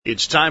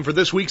It's time for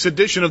this week's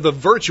edition of the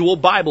Virtual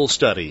Bible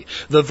Study.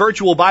 The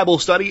Virtual Bible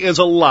Study is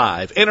a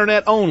live,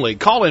 internet-only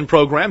call-in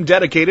program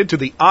dedicated to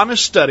the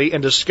honest study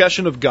and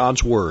discussion of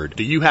God's Word.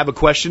 Do you have a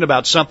question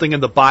about something in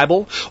the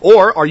Bible?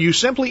 Or are you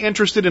simply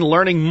interested in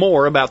learning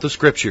more about the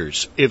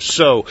Scriptures? If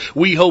so,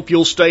 we hope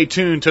you'll stay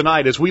tuned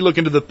tonight as we look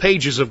into the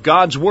pages of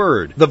God's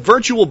Word. The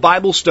Virtual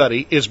Bible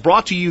Study is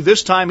brought to you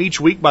this time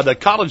each week by the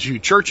College View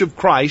Church of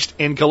Christ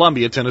in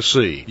Columbia,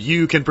 Tennessee.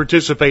 You can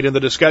participate in the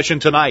discussion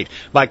tonight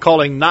by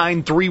calling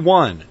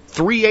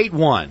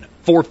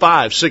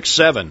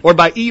 931-381-4567 or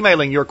by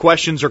emailing your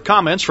questions or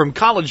comments from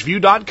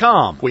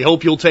collegeview.com. We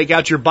hope you'll take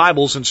out your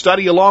Bibles and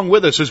study along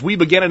with us as we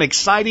begin an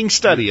exciting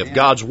study of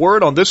God's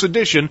Word on this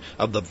edition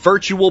of the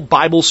Virtual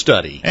Bible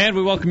Study. And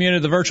we welcome you to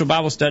the Virtual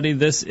Bible Study.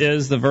 This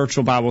is the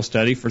Virtual Bible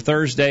Study for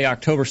Thursday,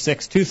 October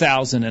 6,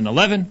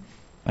 2011.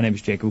 My name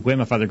is Jacob Gwynn.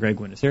 My father, Greg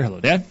Gwynn, is here.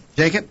 Hello, Dad.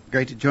 Jacob,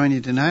 great to join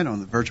you tonight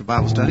on the Virtual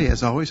Bible Study,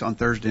 as always, on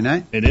Thursday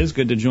night. It is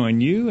good to join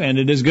you, and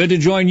it is good to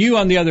join you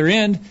on the other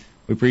end.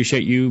 We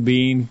appreciate you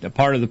being a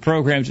part of the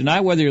program tonight,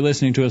 whether you're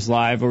listening to us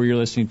live or you're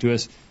listening to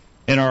us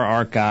in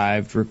our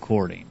archived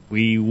recording.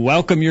 We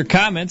welcome your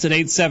comments at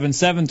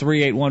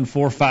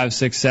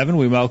 877-381-4567.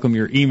 We welcome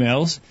your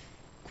emails,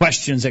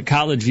 questions at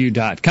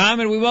collegeview.com,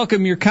 and we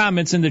welcome your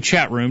comments in the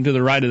chat room to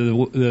the right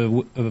of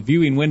the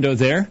viewing window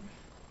there.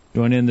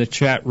 Join in the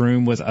chat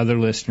room with other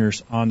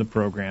listeners on the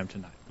program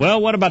tonight.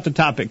 Well, what about the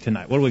topic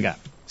tonight? What do we got?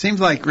 Seems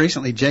like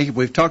recently, Jacob,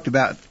 we've talked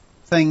about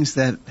things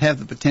that have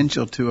the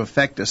potential to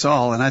affect us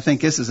all, and I think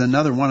this is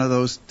another one of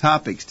those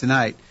topics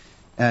tonight.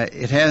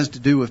 It has to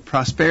do with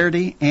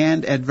prosperity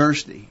and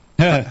adversity.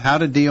 How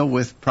to deal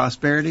with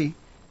prosperity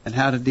and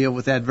how to deal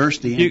with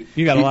adversity.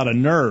 You got a lot of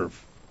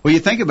nerve. Well, you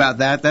think about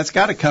that, that's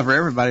got to cover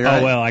everybody,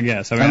 right? Oh, well, I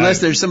guess.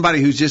 Unless there's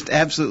somebody who's just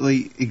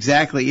absolutely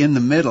exactly in the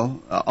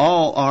middle.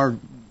 All are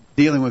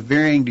dealing with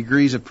varying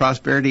degrees of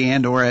prosperity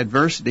and or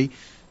adversity.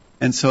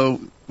 And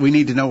so we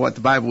need to know what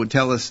the Bible would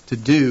tell us to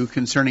do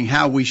concerning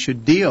how we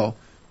should deal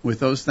with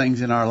those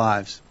things in our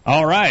lives.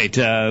 All right.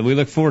 We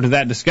look forward to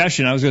that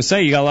discussion. I was going to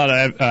say, you got a lot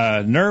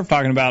of nerve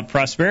talking about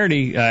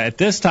prosperity at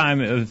this time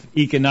of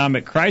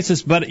economic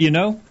crisis, but,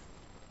 still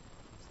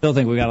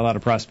think we got a lot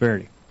of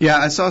prosperity. Yeah,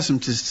 I saw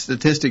some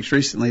statistics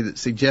recently that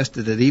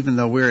suggested that even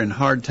though we're in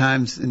hard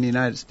times in the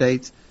United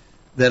States,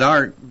 that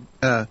our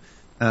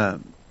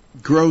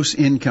gross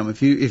income,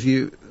 if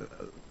you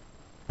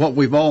what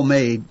we've all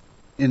made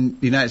in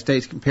the United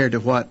States compared to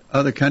what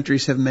other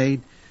countries have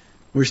made,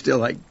 we're still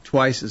like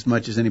twice as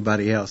much as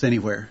anybody else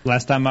anywhere.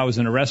 Last time I was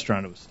in a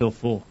restaurant, it was still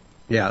full.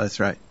 Yeah,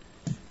 that's right.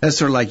 That's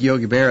sort of like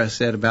Yogi Berra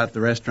said about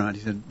the restaurant.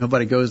 He said,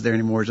 nobody goes there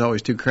anymore. It's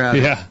always too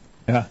crowded. Yeah.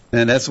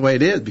 And that's the way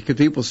it is,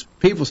 because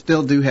people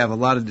still do have a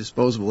lot of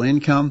disposable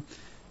income.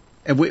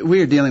 And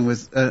we are dealing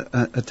with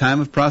a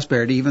time of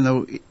prosperity. Even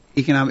though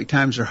economic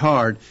times are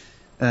hard,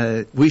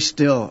 we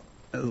still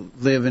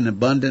live in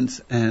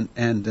abundance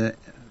and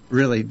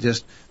really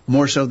just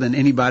more so than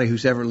anybody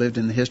who's ever lived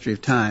in the history of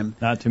time.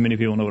 Not too many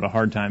people know what a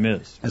hard time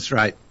is. That's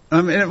right.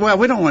 I mean, well,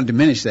 we don't want to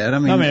diminish that.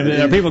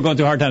 There are people going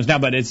through hard times now,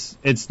 but it's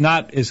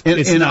not as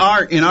in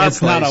our it's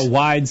place, not a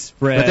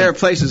widespread. But there are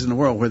places in the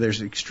world where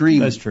there's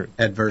extreme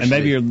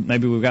adversity. And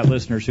maybe we've got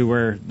listeners who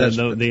where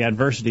the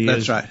adversity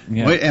is. That's right.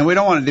 Yeah. And we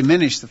don't want to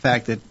diminish the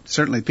fact that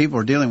certainly people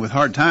are dealing with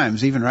hard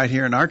times, even right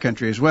here in our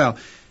country as well.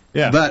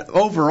 Yeah. But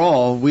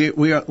overall, we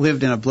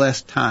lived in a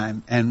blessed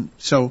time, and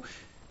so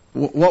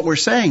what we're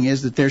saying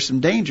is that there's some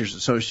dangers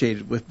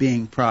associated with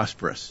being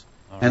prosperous.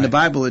 And the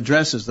Bible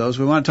addresses those.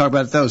 We want to talk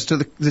about those.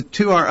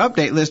 To our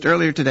update list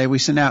earlier today, we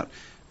sent out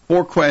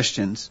 4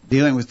 questions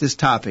dealing with this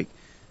topic.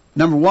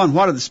 Number 1,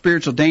 what are the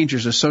spiritual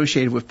dangers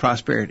associated with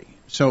prosperity?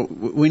 So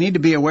we need to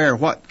be aware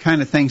of what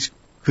kind of things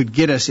could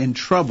get us in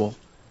trouble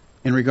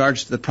in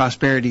regards to the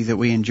prosperity that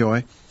we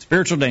enjoy.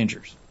 Spiritual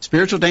dangers.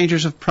 Spiritual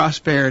dangers of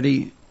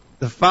prosperity.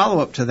 The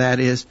follow-up to that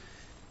is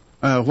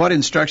what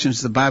instructions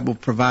does the Bible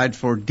provide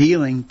for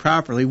dealing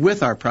properly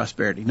with our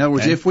prosperity? In other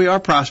words, if we are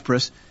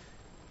prosperous,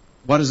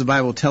 what does the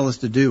Bible tell us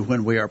to do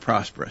when we are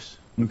prosperous?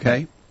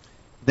 Okay.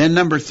 Then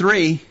number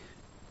 3,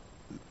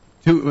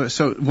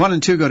 so 1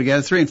 and 2 go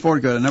together, 3 and 4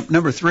 go together.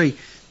 Number 3,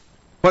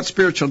 what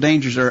spiritual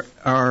dangers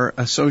are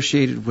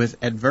associated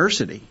with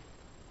adversity?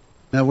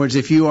 In other words,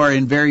 if you are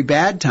in very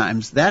bad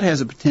times, that has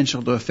a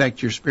potential to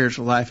affect your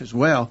spiritual life as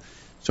well.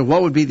 So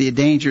what would be the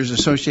dangers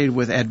associated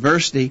with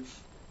adversity?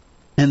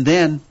 And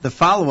then the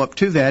follow-up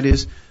to that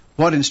is,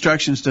 what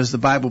instructions does the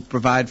Bible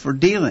provide for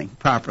dealing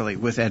properly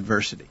with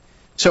adversity?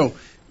 So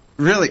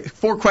really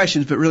 4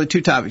 questions, but really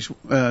 2 topics.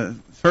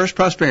 First,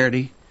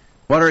 prosperity.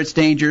 What are its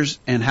dangers,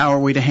 and how are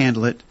we to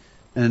handle it?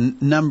 And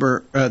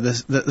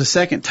the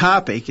second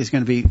topic is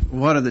going to be,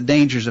 what are the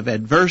dangers of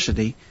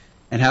adversity,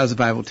 and how does the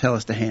Bible tell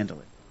us to handle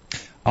it?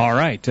 All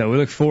right. We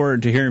look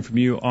forward to hearing from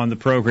you on the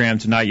program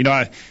tonight.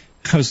 I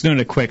was doing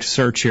a quick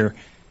search here.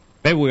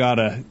 Maybe we ought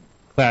to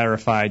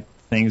clarify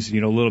things, a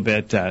little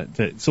bit,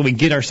 so we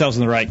get ourselves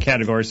in the right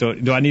category. So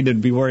do I need to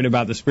be worried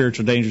about the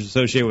spiritual dangers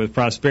associated with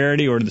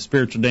prosperity, or the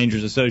spiritual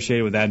dangers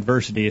associated with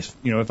adversity, if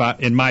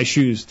in my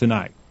shoes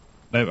tonight?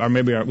 Or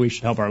maybe we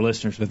should help our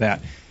listeners with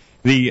that.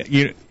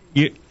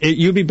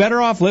 you'd be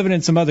better off living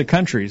in some other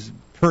countries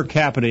per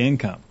capita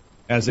income.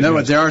 In other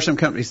words, there are some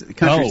countries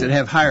that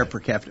have higher per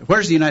capita.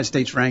 Where's the United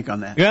States rank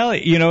on that? Well,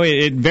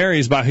 it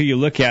varies by who you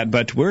look at,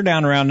 but we're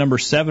down around number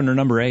 7 or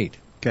number 8.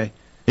 Okay.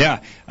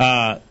 Yeah.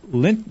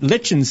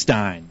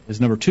 Liechtenstein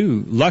is number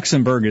 2.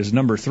 Luxembourg is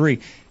number 3.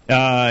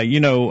 Wow,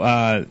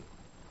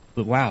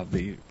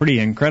 pretty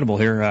incredible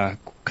here.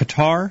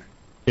 Qatar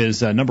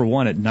is number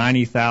 1 at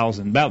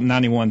 90,000, about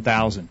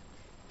 91,000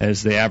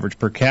 as the average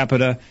per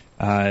capita.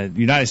 The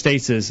United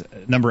States is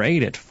number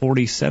 8 at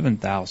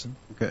 47,000.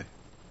 Okay.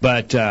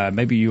 But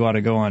maybe you ought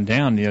to go on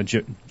down.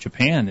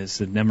 Japan is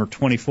the number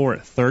 24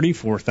 at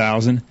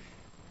 34,000.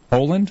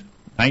 Poland,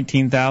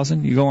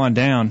 19,000. You go on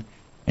down.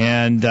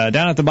 And down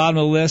at the bottom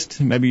of the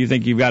list, maybe you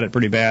think you've got it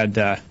pretty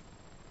bad.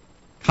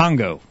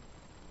 Congo,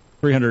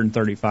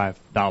 $335.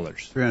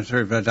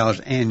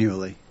 $335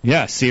 annually.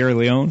 Yeah, Sierra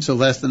Leone. So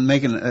less than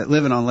living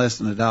on less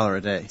than $1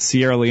 a day.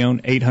 Sierra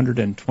Leone,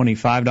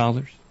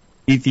 $825.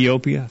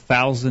 Ethiopia,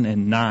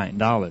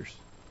 $1,009.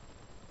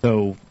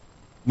 So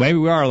maybe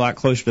we are a lot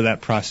closer to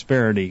that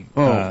prosperity.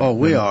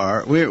 We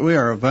are. We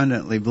are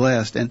abundantly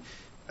blessed. And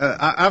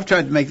I've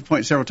tried to make the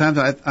point several times.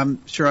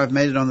 I'm sure I've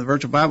made it on the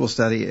virtual Bible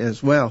study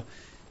as well,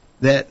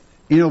 that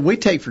we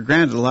take for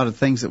granted a lot of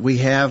things that we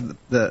have,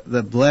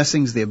 the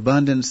blessings, the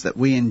abundance that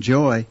we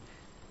enjoy.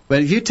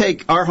 But if you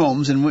take our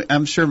homes, and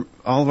I'm sure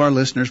all of our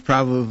listeners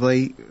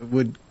probably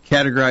would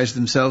categorize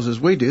themselves as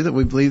we do, that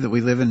we believe that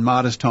we live in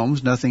modest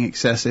homes, nothing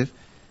excessive.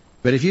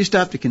 But if you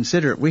stop to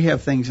consider it, we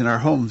have things in our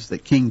homes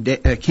that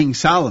King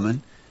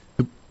Solomon,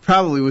 who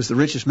probably was the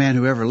richest man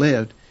who ever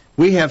lived,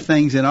 we have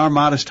things in our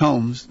modest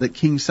homes that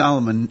King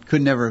Solomon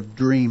could never have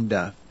dreamed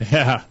of.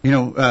 Yeah.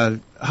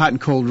 Hot and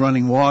cold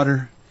running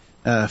water,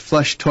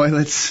 flush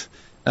toilets,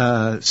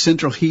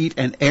 central heat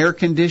and air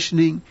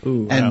conditioning,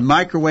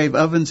 microwave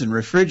ovens and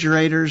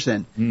refrigerators,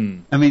 and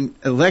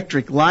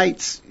electric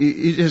lights.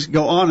 You just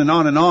go on and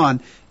on and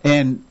on.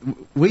 And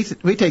we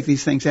take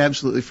these things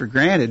absolutely for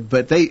granted,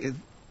 but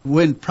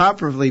when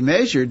properly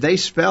measured, they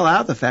spell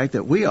out the fact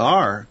that we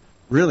are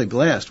really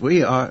blessed.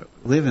 We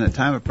live in a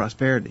time of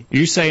prosperity.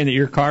 You're saying that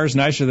your car is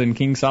nicer than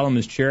King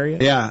Solomon's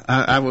chariot? Yeah,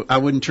 I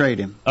wouldn't trade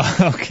him.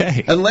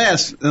 Okay.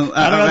 Unless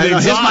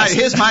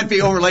his might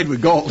be overlaid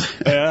with gold.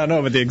 Yeah, I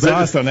know, but the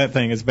exhaust on that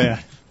thing is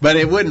bad. But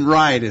it wouldn't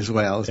ride as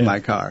well as my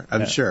car,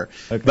 I'm sure.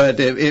 Okay.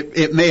 But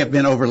it may have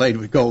been overlaid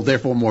with gold,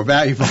 therefore more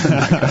valuable than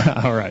my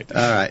car. All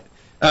right.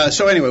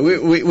 So anyway,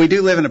 we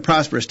do live in a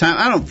prosperous time.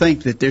 I don't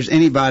think that there's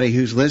anybody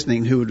who's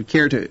listening who would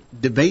care to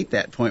debate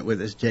that point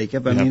with us,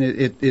 Jacob. I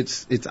mean,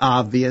 it's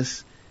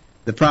obvious.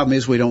 The problem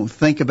is we don't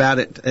think about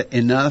it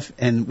enough,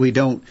 and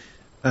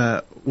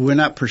we're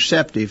not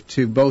perceptive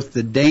to both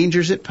the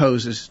dangers it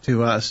poses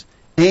to us,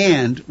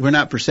 and we're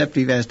not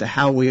perceptive as to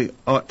how we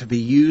ought to be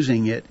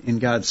using it in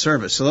God's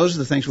service. So those are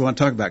the things we want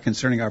to talk about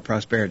concerning our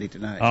prosperity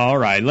tonight. All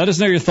right. Let us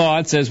know your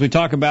thoughts as we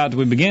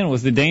begin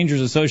with the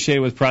dangers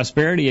associated with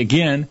prosperity.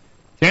 Again,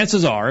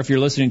 chances are, if you're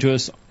listening to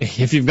us,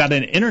 if you've got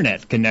an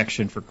internet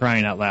connection, for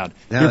crying out loud,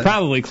 you're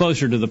probably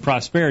closer to the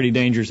prosperity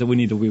dangers that we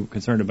need to be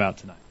concerned about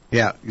tonight.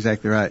 Yeah,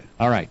 exactly right.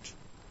 All right.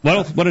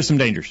 What are some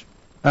dangers?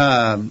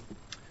 Let's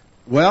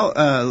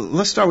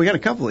start. We got a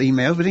couple of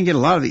emails. We didn't get a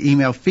lot of the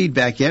email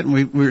feedback yet, and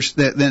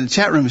the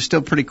chat room is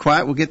still pretty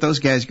quiet. We'll get those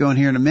guys going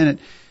here in a minute.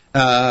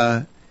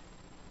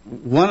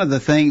 One of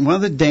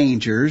the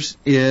dangers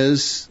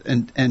is,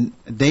 and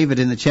David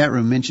in the chat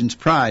room mentions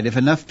pride. If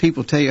enough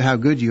people tell you how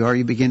good you are,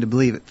 you begin to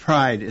believe it.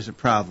 Pride is a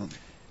problem.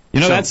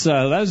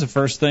 That was the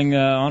first thing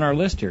on our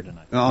list here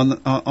tonight.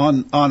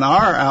 On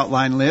our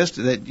outline list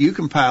that you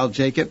compiled,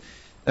 Jacob,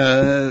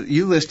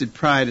 you listed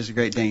pride as a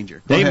great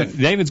danger.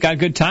 David's got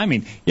good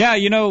timing. Yeah,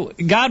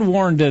 God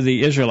warned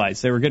the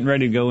Israelites. They were getting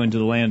ready to go into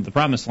the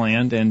Promised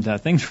Land, and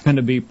things were going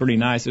to be pretty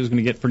nice. It was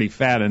going to get pretty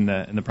fat in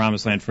the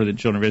Promised Land for the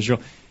children of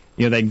Israel.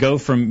 They'd go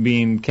from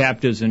being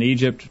captives in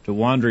Egypt to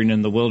wandering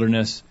in the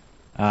wilderness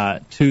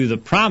to the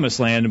Promised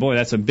Land. And boy,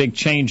 that's a big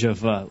change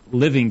of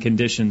living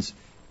conditions.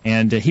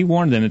 And he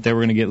warned them that they were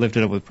going to get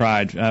lifted up with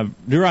pride.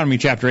 Deuteronomy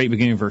chapter 8,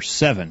 beginning verse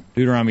 7.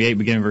 Deuteronomy 8,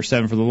 beginning verse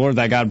 7. For the Lord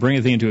thy God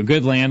bringeth thee into a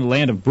good land, a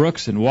land of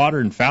brooks and water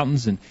and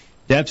fountains and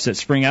depths that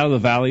spring out of the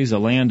valleys, a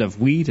land of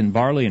wheat and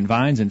barley and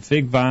vines and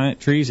fig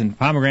trees and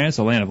pomegranates,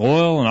 a land of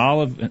oil and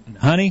olive and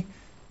honey.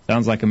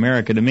 Sounds like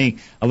America to me.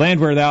 A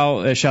land where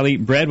thou shalt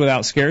eat bread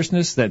without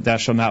scarceness, that thou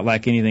shalt not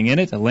lack anything in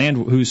it. A land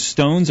whose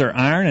stones are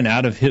iron, and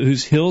out of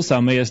whose hills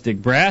thou mayest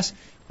dig brass.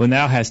 When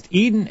thou hast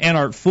eaten and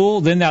art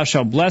full, then thou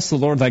shalt bless the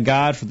Lord thy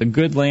God for the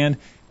good land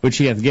which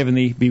he hath given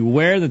thee.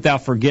 Beware that thou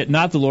forget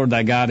not the Lord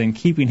thy God in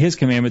keeping his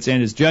commandments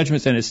and his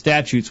judgments and his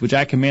statutes, which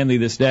I command thee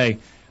this day.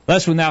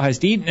 Lest when thou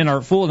hast eaten and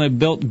art full, and have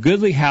built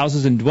goodly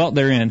houses and dwelt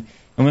therein,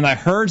 and when thy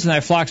herds and thy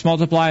flocks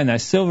multiply, and thy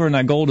silver and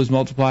thy gold is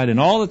multiplied,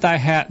 and all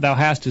that thou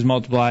hast is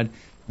multiplied,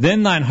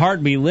 then thine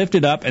heart be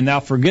lifted up, and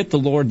thou forget the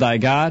Lord thy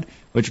God,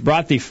 which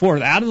brought thee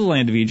forth out of the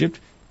land of Egypt,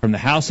 from the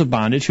house of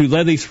bondage, who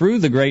led thee through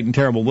the great and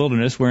terrible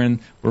wilderness, wherein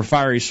were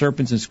fiery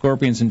serpents and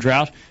scorpions and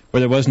drought, where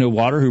there was no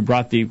water, who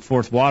brought thee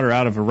forth water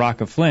out of a rock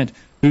of flint,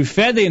 who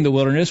fed thee in the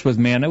wilderness with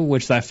manna,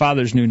 which thy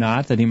fathers knew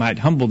not, that he might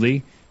humble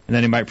thee, and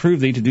that he might prove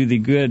thee to do thee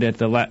good at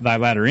thy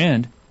latter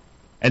end.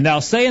 And thou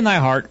say in thy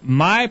heart,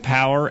 my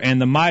power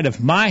and the might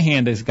of my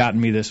hand has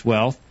gotten me this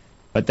wealth.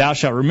 But thou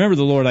shalt remember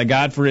the Lord thy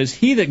God, for it is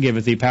he that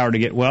giveth thee power to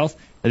get wealth,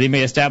 that he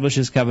may establish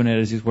his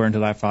covenant as he swore unto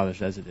thy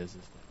fathers, as it is this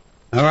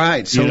day. All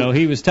right. So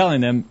he was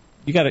telling them,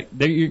 you got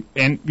to,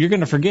 and you're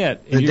going to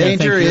forget. The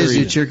danger is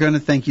that you're going to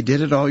think you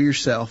did it all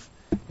yourself,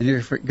 and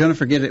you're going to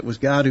forget it was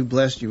God who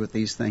blessed you with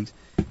these things.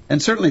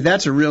 And certainly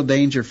that's a real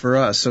danger for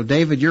us. So,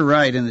 David, you're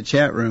right in the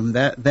chat room.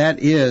 That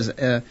is,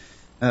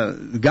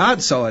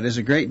 God saw it as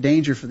a great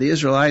danger for the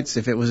Israelites.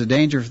 If it was a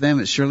danger for them,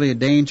 it's surely a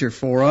danger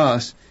for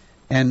us.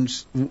 And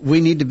we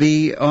need to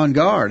be on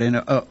guard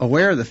and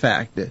aware of the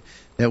fact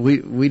that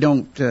we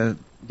don't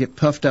get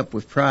puffed up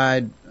with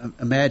pride,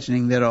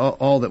 imagining that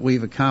all that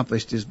we've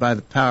accomplished is by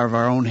the power of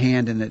our own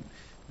hand and that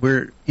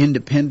we're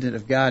independent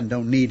of God and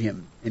don't need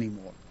Him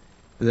anymore.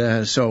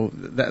 So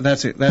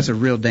that's a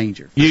real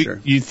danger. For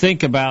sure. You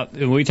think about,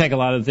 we take a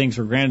lot of things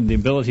for granted, the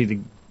ability to,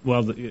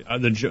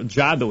 the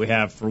job that we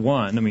have, for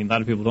one. I mean, a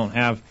lot of people don't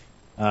have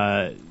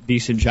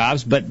decent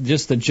jobs, but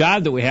just the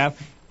job that we have.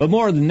 But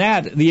more than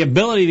that, the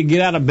ability to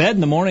get out of bed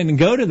in the morning and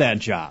go to that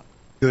job.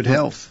 Good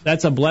health.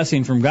 That's a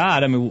blessing from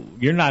God. I mean,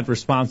 you're not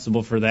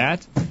responsible for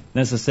that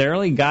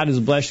necessarily. God has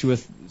blessed you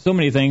with so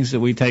many things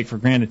that we take for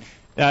granted.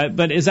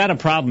 But is that a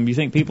problem? You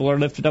think people are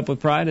lifted up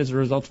with pride as a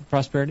result of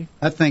prosperity?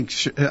 I think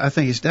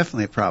it's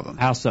definitely a problem.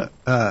 How so?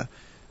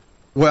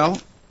 Well,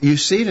 you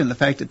see it in the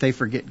fact that they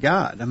forget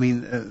God. I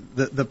mean,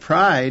 the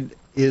pride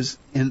is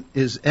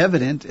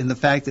evident in the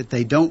fact that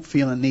they don't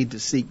feel a need to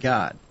seek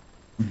God.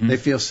 Mm-hmm. They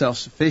feel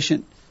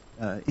self-sufficient,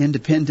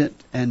 independent,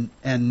 and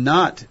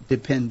not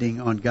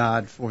depending on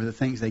God for the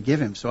things they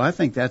give Him. So I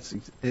think that's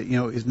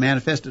is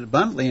manifested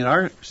abundantly in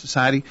our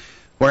society,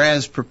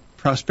 whereas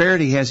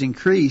prosperity has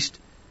increased.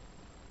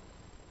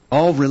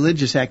 All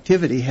religious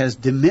activity has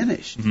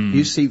diminished. Mm-hmm.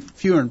 You see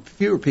fewer and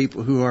fewer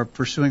people who are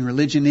pursuing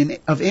religion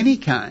of any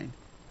kind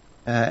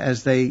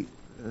as they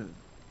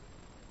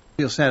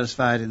feel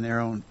satisfied in their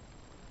own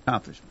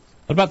accomplishments.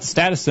 What about the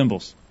status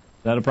symbols?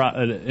 Is that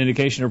an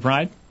indication of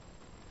pride?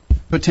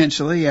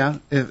 Potentially, yeah.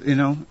 Look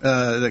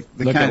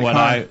at what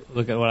I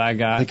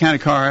got. The kind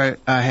of car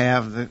I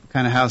have, the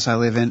kind of house I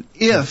live in.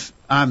 If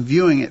I'm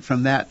viewing it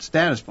from that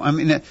status point, I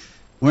mean,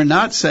 we're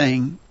not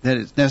saying that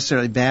it's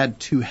necessarily bad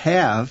to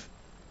have.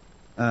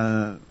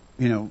 But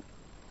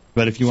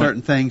if you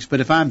certain things. But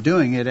if I'm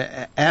doing it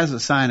as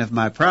a sign of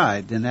my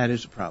pride, then that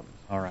is a problem.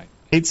 All right.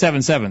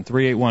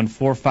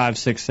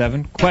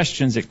 877-381-4567.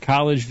 Questions at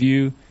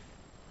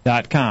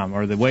collegeview.com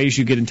are the ways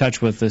you get in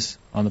touch with us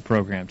on the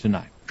program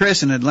tonight.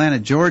 Chris in Atlanta,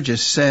 Georgia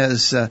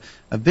says a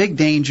big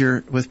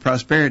danger with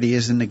prosperity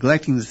is in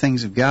neglecting the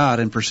things of God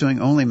and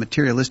pursuing only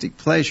materialistic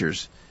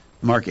pleasures.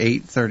 Mark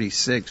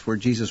 8:36, where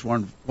Jesus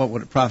warned, what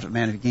would it profit a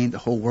man if he gained the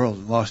whole world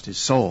and lost his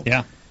soul?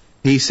 Yeah.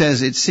 He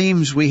says, it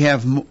seems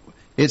the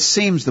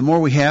more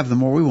we have, the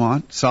more we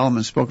want.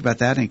 Solomon spoke about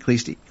that in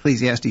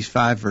Ecclesiastes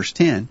 5, verse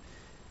 10.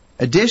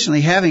 Additionally,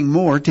 having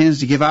more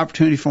tends to give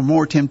opportunity for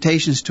more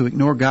temptations to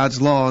ignore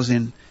God's laws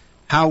in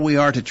how we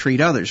are to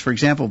treat others. For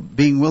example,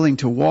 being willing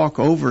to walk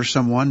over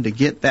someone to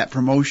get that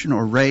promotion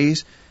or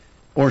raise,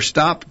 or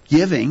stop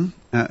giving,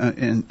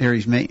 and there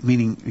he's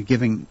meaning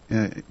giving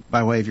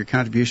by way of your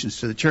contributions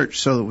to the church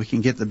so that we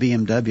can get the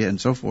BMW and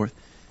so forth.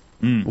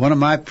 One of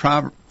my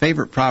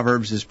favorite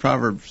proverbs is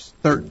Proverbs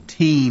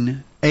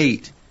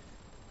 13:8.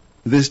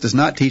 This does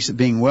not teach that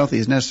being wealthy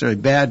is necessarily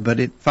bad, but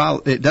it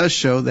does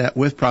show that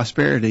with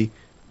prosperity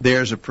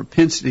there's a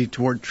propensity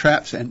toward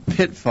traps and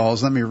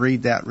pitfalls. Let me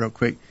read that real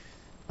quick.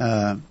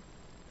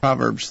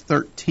 Proverbs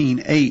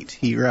 13:8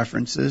 he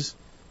references,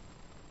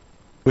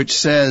 which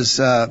says,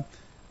 "The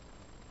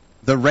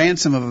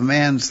ransom of a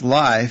man's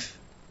life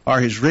are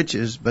his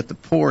riches, but the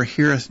poor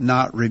heareth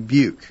not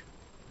rebuke."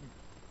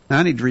 Now,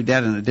 I need to read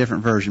that in a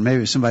different version.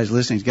 Maybe if somebody's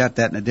listening's got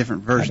that in a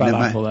different version. How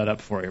about I'll pull that up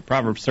for you?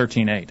 Proverbs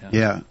 13:8. Huh?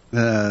 Yeah,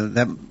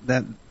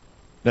 the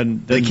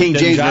King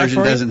James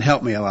version doesn't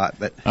help me a lot,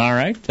 but all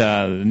right.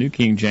 The New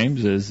King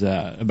James is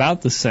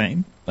about the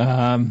same.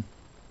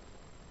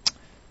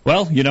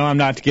 Well, I'm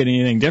not getting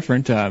anything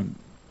different, so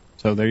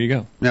there you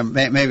go. Now,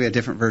 maybe a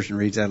different version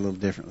reads that a little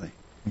differently.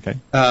 Okay.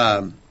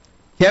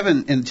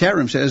 Kevin in the chat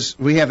room says,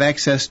 we have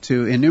access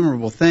to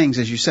innumerable things.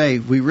 As you say,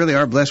 we really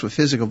are blessed with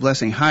physical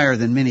blessing higher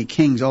than many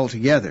kings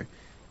altogether.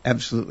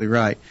 Absolutely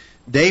right.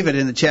 David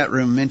in the chat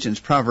room mentions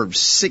Proverbs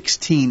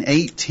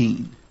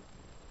 16:18.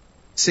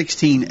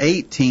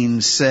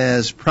 16:18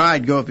 says,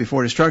 pride goeth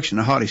before destruction,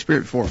 a haughty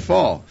spirit before a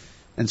fall.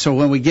 And so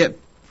when we get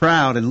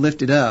proud and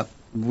lifted up,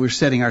 we're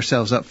setting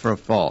ourselves up for a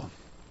fall.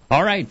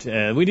 All right,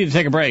 we need to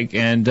take a break,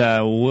 and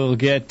we'll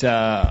get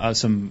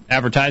some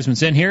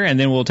advertisements in here, and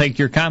then we'll take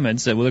your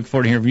comments. We look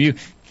forward to hearing from you.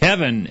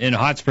 Kevin in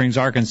Hot Springs,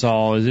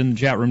 Arkansas, is in the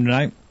chat room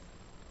tonight.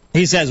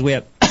 He says we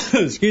have,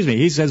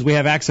 he says we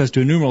have access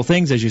to innumerable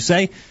things, as you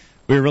say.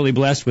 We're really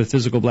blessed with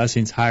physical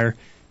blessings higher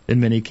than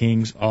many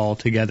kings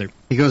altogether.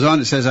 He goes on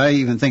and says, I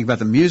even think about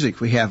the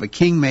music we have. A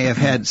king may have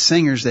had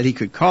singers that he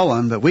could call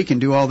on, but we can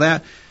do all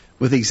that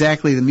with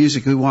exactly the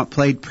music we want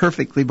played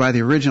perfectly by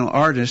the original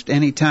artist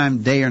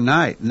anytime, day or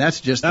night. And that's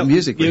just the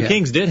music we have.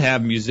 Kings did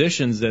have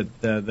musicians that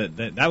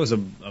was a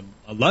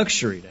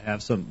luxury to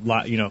have some,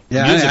 music.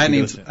 Yeah,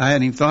 I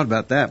hadn't even thought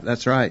about that.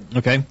 That's right.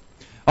 Okay.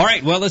 All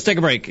right, well, let's take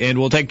a break, and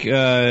we'll take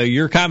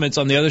your comments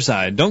on the other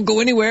side. Don't go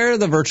anywhere.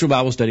 The Virtual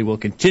Bible Study will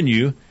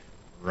continue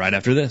right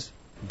after this.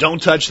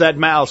 Don't touch that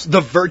mouse.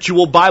 The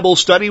Virtual Bible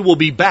Study will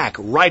be back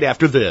right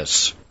after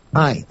this.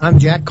 Hi, I'm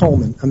Jack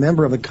Coleman, a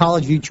member of the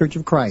College View Church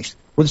of Christ,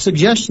 with a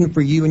suggestion for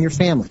you and your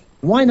family.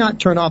 Why not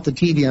turn off the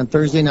TV on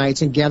Thursday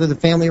nights and gather the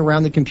family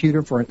around the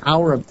computer for an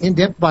hour of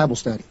in-depth Bible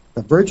study?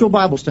 The Virtual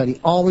Bible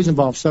Study always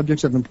involves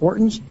subjects of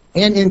importance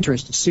and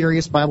interest to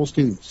serious Bible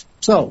students.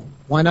 So,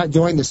 why not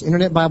join this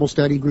Internet Bible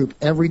Study group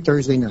every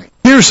Thursday night?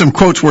 Here are some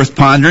quotes worth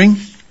pondering.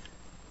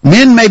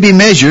 Men may be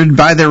measured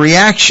by their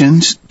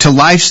reactions to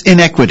life's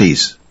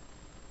inequities.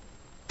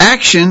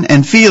 Action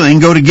and feeling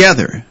go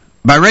together.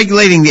 By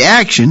regulating the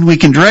action, we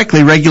can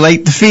directly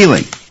regulate the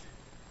feeling.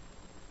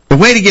 The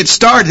way to get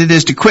started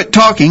is to quit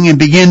talking and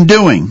begin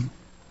doing.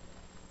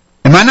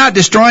 Am I not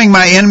destroying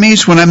my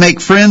enemies when I make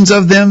friends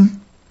of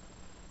them?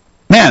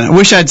 Man, I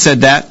wish I'd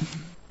said that.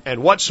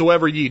 And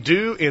whatsoever ye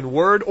do in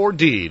word or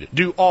deed,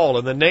 do all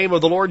in the name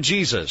of the Lord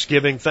Jesus,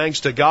 giving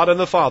thanks to God and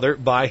the Father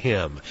by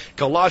Him.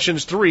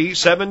 Colossians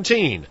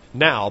 3:17.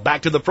 Now,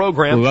 back to the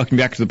program. Well, welcome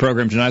back to the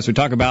program tonight as we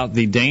talk about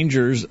the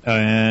dangers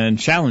and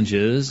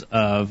challenges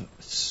of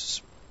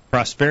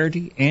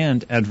prosperity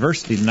and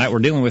adversity. Tonight we're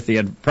dealing with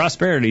the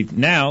prosperity.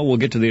 Now we'll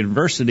get to the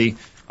adversity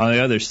on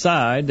the other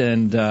side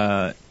and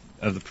of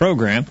the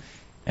program.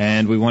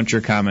 And we want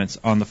your comments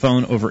on the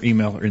phone, over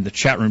email, or in the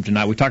chat room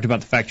tonight. We talked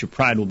about the fact your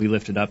pride will be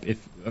lifted up,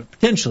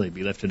 potentially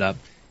be lifted up,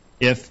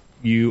 if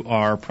you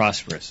are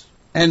prosperous.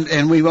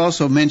 And we've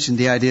also mentioned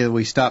the idea that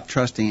we stop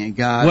trusting in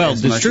God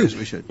as much as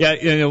we should.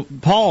 Yeah,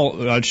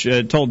 Paul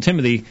told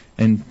Timothy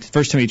in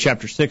 1 Timothy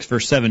chapter 6,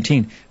 verse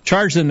 17,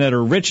 charge them that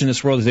are rich in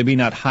this world that they be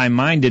not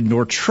high-minded,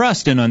 nor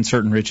trust in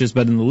uncertain riches,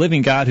 but in the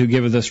living God who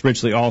giveth us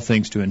richly all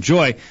things to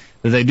enjoy,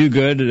 that they do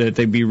good, that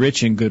they be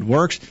rich in good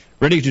works,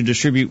 ready to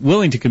distribute,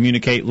 willing to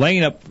communicate,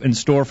 laying up in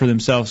store for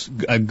themselves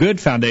a good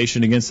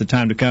foundation against the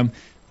time to come,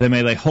 they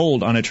may lay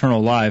hold on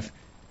eternal life.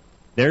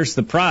 There's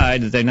the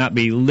pride, that they not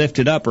be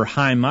lifted up or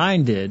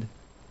high-minded,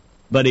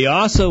 but he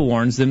also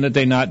warns them that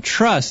they not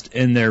trust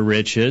in their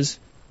riches,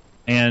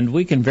 and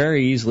we can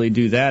very easily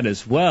do that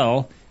as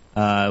well.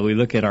 We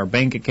look at our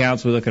bank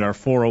accounts, we look at our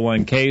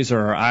 401ks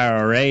or our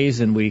IRAs,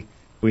 and we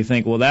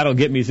think, well, that'll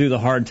get me through the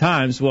hard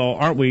times. Well,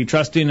 aren't we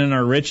trusting in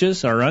our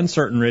riches, our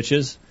uncertain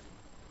riches,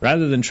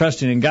 rather than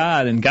trusting in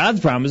God? And God's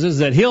promises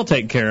that He'll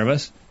take care of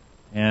us,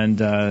 and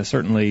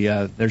certainly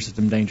there's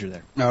some danger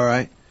there. All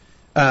right.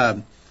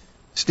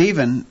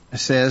 Stephen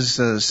says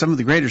some of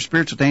the greater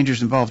spiritual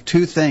dangers involve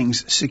two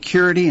things,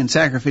 security and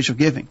sacrificial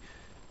giving.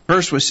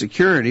 First, with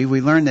security, we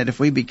learn that if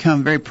we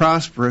become very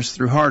prosperous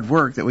through hard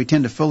work, that we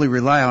tend to fully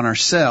rely on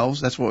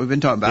ourselves. That's what we've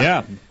been talking about.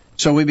 Yeah.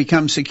 So we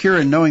become secure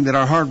in knowing that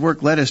our hard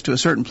work led us to a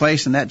certain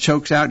place, and that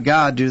chokes out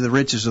God due to the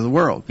riches of the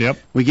world. Yep.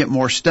 We get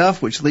more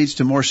stuff, which leads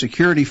to more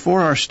security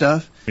for our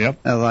stuff.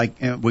 Yep.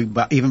 We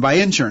even buy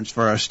insurance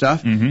for our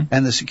stuff. Mm-hmm.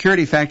 And the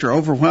security factor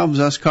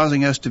overwhelms us,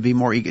 causing us to be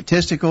more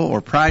egotistical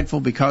or prideful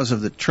because of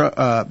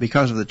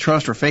the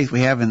trust or faith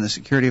we have in the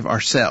security of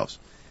ourselves.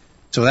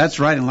 So that's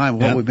right in line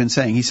with what we've been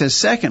saying. He says,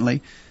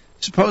 secondly,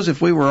 suppose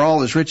if we were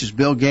all as rich as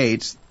Bill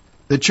Gates,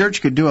 the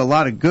church could do a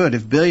lot of good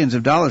if billions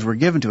of dollars were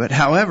given to it.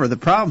 However, the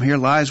problem here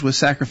lies with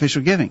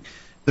sacrificial giving.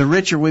 The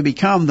richer we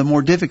become, the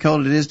more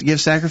difficult it is to give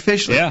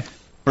sacrificially. Yeah.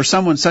 For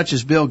someone such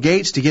as Bill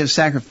Gates to give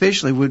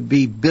sacrificially would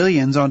be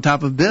billions on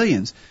top of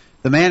billions.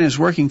 The man is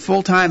working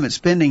full-time at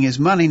spending his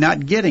money,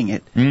 not getting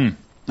it.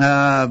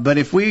 But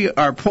if we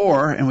are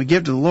poor and we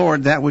give to the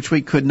Lord that which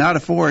we could not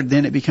afford,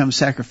 then it becomes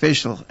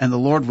sacrificial, and the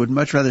Lord would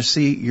much rather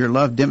see your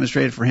love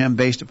demonstrated for Him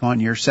based upon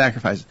your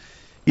sacrifices.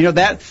 You know,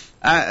 that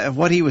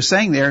what he was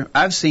saying there,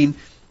 I've seen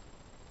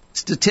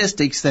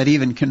statistics that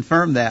even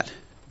confirm that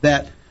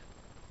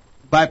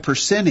by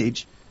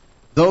percentage,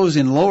 those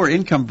in lower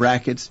income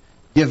brackets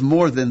give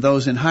more than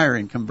those in higher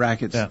income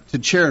brackets to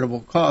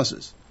charitable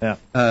causes. Yeah.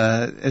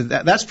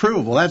 That's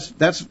provable.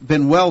 That's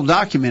been well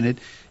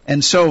documented.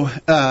 And so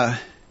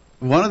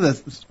one of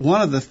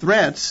the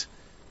threats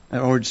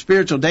or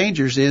spiritual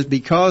dangers is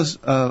because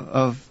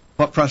of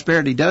what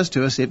prosperity does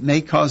to us, it may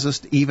cause us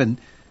to even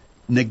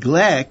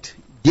neglect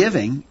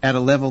giving at a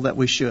level that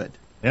we should.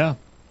 Yeah.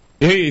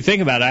 You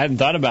think about it. I hadn't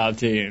thought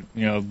about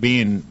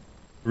being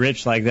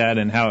rich like that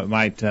and how it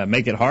might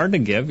make it hard to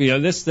give.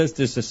 This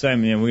just the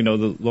same. We know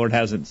the Lord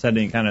hasn't set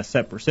any kind of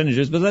set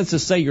percentages, but let's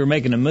just say you're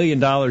making $1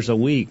 million a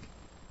week,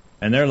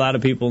 and there are a lot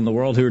of people in the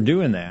world who are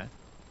doing that.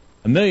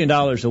 $1 million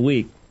a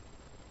week,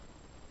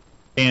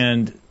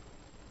 and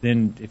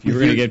then if you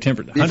were going to give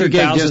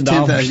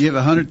 $100,000, you give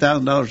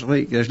 $100,000 a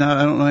week. I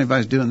don't know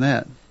anybody's doing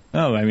that.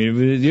 No, I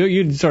mean,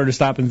 you'd sort of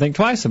stop and think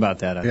twice about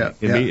that, I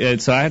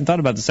think. So I hadn't thought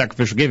about the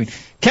sacrificial giving.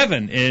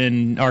 Kevin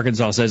in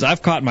Arkansas says,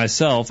 I've caught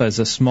myself as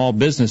a small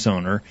business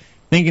owner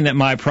thinking that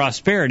my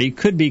prosperity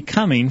could be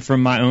coming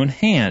from my own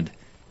hand.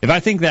 If I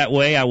think that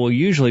way, I will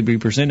usually be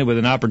presented with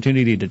an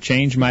opportunity to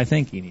change my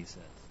thinking, he says.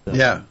 So,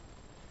 yeah.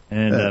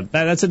 And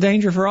that's a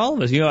danger for all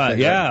of us.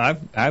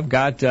 I've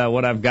got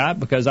what I've got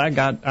because I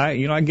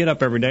get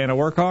up every day and I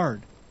work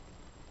hard.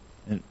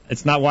 And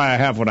it's not why I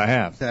have what I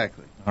have.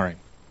 Exactly. All right.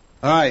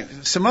 All right.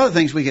 Some other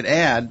things we could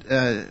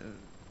add.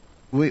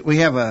 We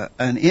have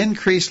an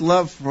increased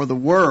love for the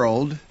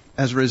world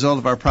as a result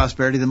of our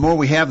prosperity. The more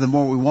we have, the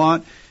more we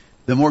want.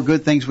 The more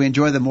good things we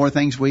enjoy, the more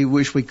things we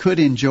wish we could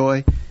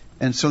enjoy.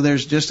 And so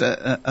there's just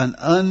an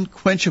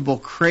unquenchable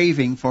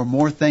craving for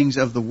more things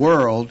of the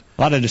world.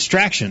 A lot of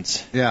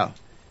distractions. Yeah.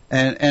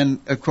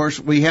 And of course,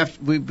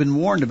 we've been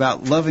warned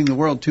about loving the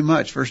world too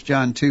much. 1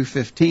 John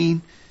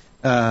 2:15.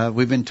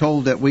 We've been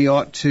told that we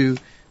ought to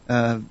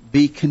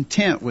be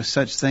content with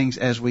such things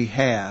as we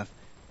have.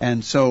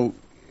 And so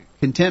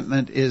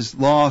contentment is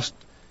lost,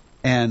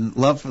 and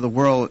love for the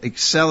world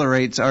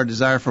accelerates our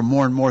desire for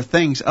more and more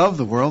things of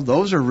the world.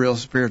 Those are real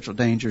spiritual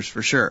dangers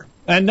for sure.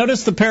 And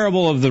notice the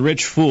parable of the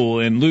rich fool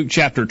in Luke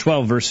chapter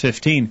 12, verse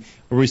 15,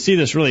 where we see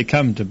this really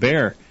come to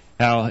bear,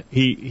 how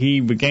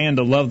he began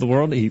to love the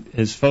world.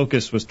 His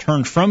focus was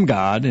turned from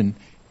God, and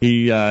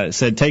he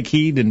said, take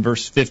heed, in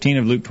verse 15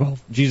 of Luke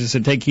 12. Jesus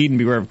said, take heed and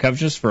beware of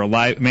covetousness, for a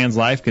man's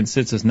life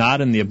consists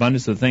not in the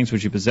abundance of the things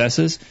which he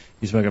possesses.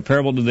 He spoke a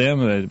parable to them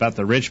about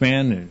the rich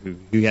man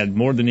who had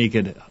more than he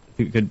could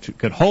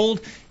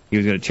hold. He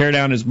was going to tear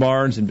down his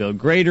barns and build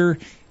greater.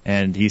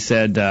 And he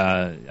said,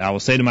 I will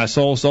say to my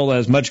soul that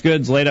has much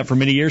goods laid up for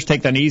many years,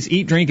 take thine ease,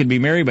 eat, drink, and be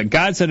merry. But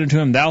God said unto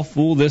him, thou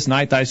fool, this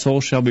night thy soul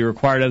shall be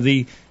required of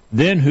thee.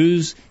 Then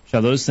whose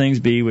shall those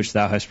things be which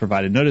thou hast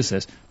provided? Notice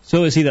this.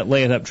 So is he that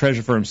layeth up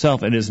treasure for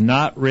himself and is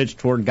not rich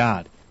toward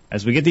God.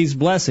 As we get these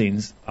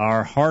blessings,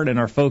 our heart and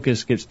our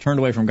focus gets turned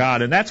away from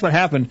God. And that's what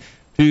happened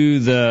to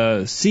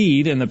the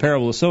seed in the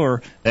parable of the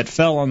sower that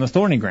fell on the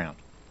thorny ground.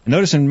 And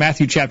notice in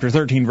Matthew chapter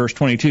 13, verse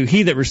 22,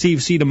 he that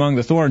receives seed among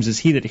the thorns is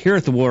he that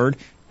heareth the word,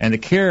 and the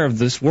care of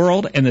this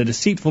world and the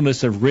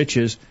deceitfulness of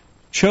riches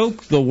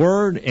choke the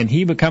word, and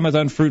he becometh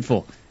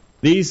unfruitful.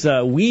 These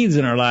weeds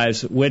in our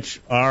lives, which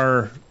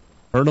are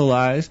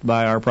fertilized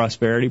by our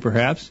prosperity,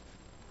 perhaps,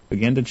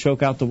 begin to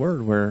choke out the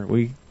word, where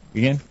we,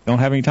 again, don't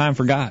have any time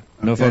for God.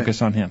 No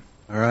focus on him.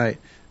 All right.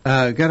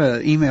 Got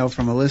an email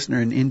from a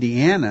listener in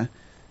Indiana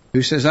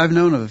who says, I've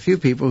known of a few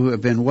people who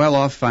have been well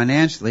off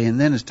financially, and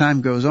then as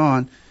time goes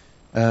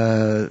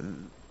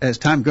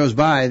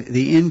by,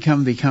 the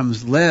income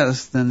becomes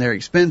less than their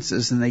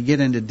expenses, and they get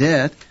into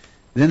debt.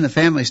 Then the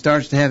family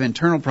starts to have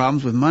internal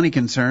problems with money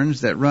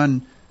concerns that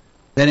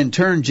in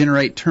turn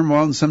generate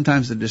turmoil and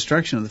sometimes the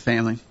destruction of the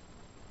family.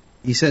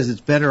 He says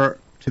it's better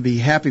to be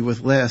happy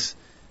with less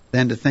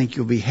than to think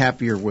you'll be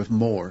happier with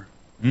more.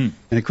 And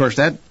of course,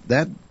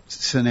 that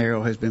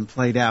scenario has been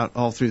played out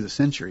all through the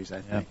centuries,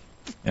 I think.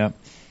 Yeah.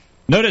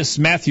 Notice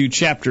Matthew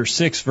chapter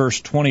 6,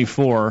 verse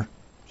 24.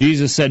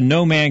 Jesus said,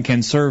 no man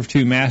can serve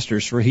two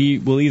masters, for he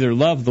will either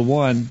love the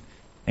one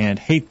and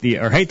hate the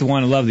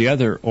one and love the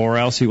other, or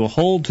else he will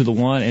hold to the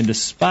one and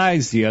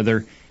despise the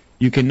other.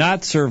 You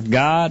cannot serve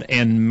God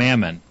and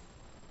mammon.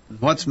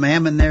 What's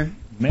mammon there?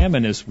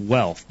 Mammon is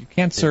wealth. You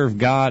can't serve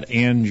God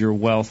and your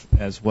wealth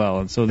as well.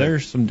 And so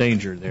there's some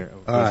danger there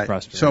with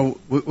prosperity. So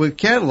we've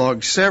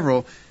cataloged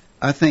several,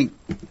 I think,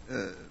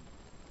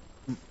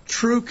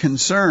 true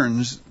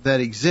concerns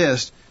that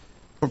exist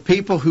for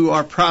people who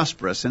are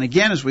prosperous. And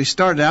again, as we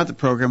started out the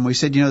program, we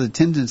said, the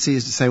tendency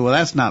is to say, well,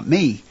 that's not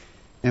me.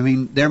 I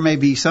mean, there may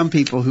be some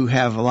people who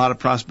have a lot of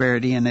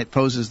prosperity and it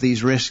poses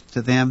these risks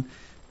to them,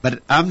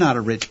 but I'm not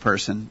a rich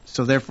person,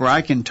 so therefore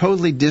I can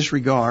totally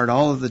disregard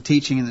all of the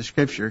teaching in the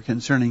Scripture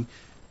concerning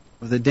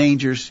the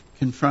dangers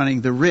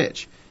confronting the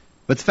rich.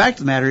 But the fact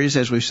of the matter is,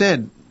 as we've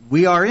said,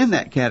 we are in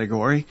that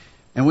category,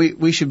 and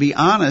we should be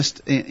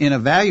honest in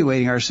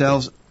evaluating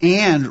ourselves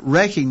and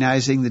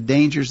recognizing the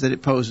dangers that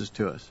it poses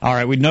to us. All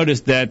right, we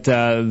noticed that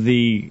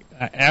the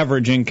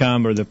average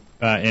income or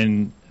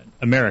in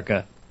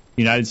America,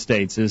 United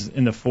States, is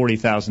in the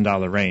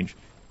 $40,000 range.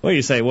 Well,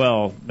 you say,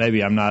 well,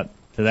 maybe I'm not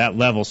to that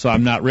level, so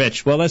I'm not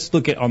rich. Well, let's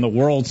look at on the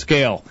world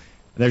scale.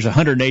 There's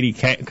 180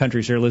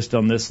 countries here listed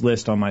on this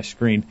list on my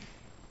screen.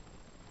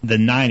 The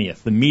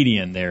 90th, the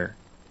median there,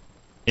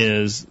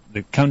 is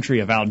the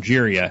country of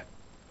Algeria,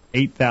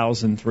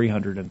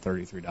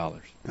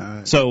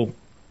 $8,333. So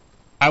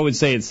I would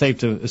say it's safe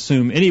to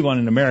assume anyone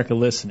in America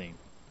listening,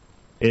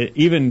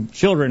 even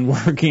children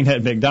working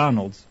at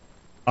McDonald's,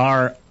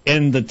 are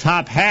in the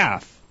top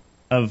half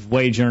of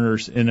wage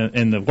earners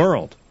in the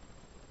world,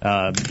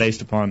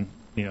 based upon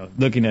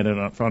looking at it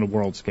on a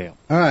world scale.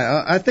 All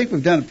right, I think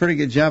we've done a pretty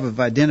good job of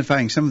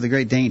identifying some of the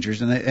great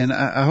dangers, and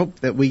I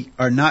hope that we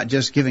are not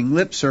just giving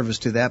lip service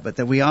to that, but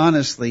that we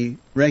honestly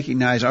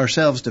recognize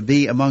ourselves to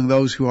be among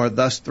those who are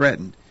thus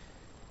threatened.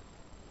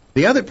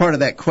 The other part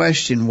of that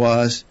question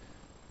was,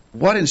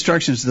 what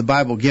instructions does the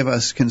Bible give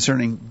us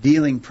concerning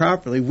dealing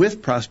properly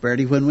with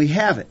prosperity when we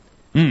have it?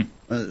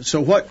 So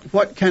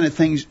what kind of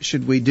things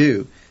should we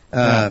do?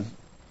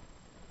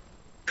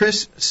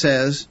 Chris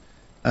says,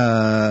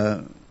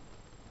 do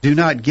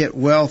not get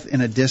wealth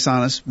in a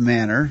dishonest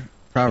manner,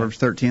 Proverbs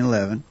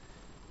 13:11.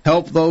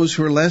 Help those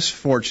who are less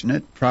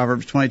fortunate,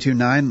 Proverbs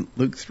 22:9,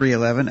 Luke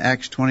 3:11,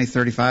 Acts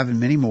 20:35, and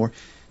many more.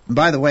 And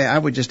by the way, I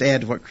would just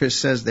add to what Chris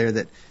says there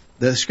that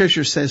the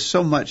Scripture says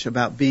so much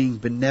about being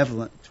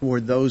benevolent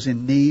toward those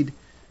in need,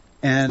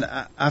 and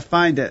I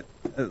find that,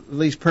 at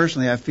least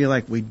personally, I feel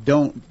like we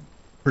don't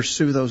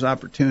pursue those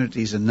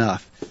opportunities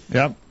enough.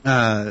 Yep.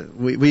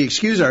 We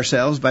excuse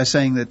ourselves by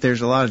saying that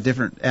there's a lot of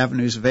different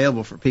avenues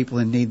available for people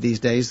in need these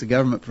days. The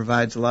government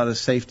provides a lot of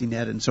safety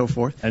net and so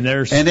forth. And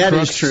there's and that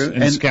crooks is true.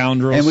 And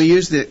scoundrels. And we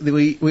use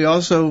we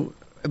also,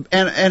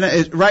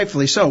 and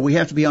rightfully so, we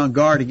have to be on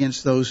guard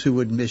against those who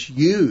would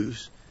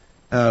misuse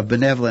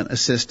benevolent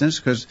assistance,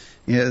 because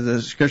the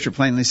Scripture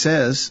plainly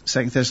says,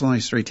 2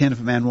 Thessalonians 3:10,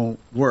 if a man won't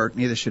work,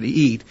 neither should he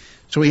eat.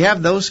 So we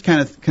have those kind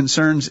of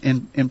concerns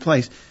in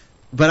place.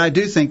 But I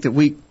do think that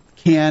we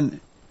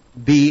can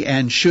be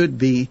and should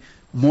be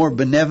more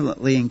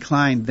benevolently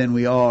inclined than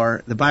we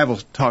are. The Bible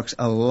talks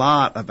a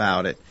lot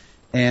about it.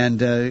 And,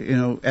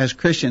 as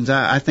Christians,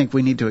 I think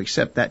we need to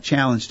accept that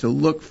challenge to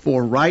look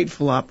for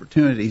rightful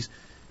opportunities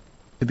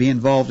to be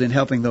involved in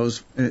helping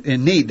those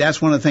in need.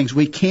 That's one of the things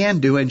we can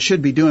do and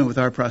should be doing with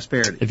our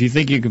prosperity. If you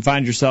think you can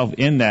find yourself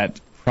in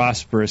that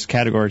prosperous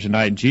category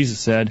tonight, Jesus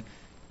said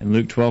in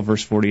Luke 12,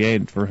 verse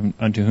 48,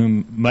 unto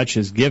whom much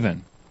is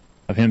given,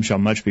 of him shall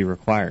much be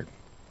required.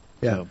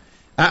 Yeah. So.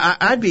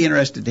 I'd be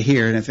interested to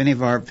hear, and if any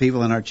of our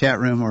people in our chat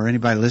room or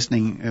anybody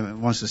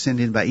listening wants to send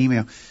in by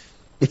email,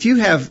 if you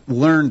have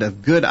learned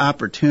of good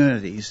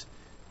opportunities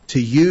to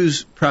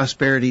use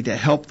prosperity to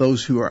help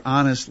those who are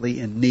honestly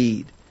in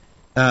need,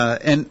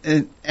 and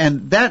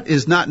that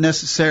is not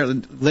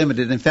necessarily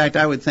limited. In fact,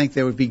 I would think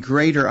there would be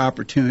greater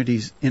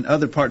opportunities in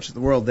other parts of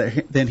the world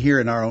than here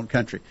in our own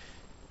country,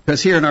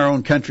 because here in our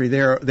own country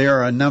there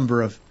are a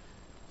number of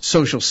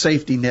social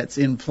safety nets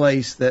in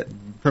place that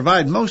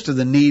provide most of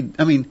the need.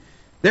 I mean,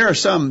 there are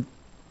some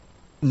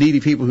needy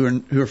people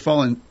who are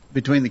falling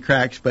between the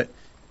cracks, but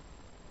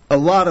a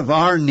lot of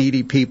our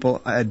needy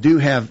people do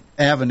have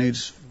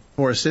avenues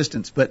for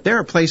assistance. But there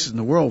are places in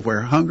the world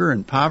where hunger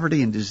and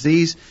poverty and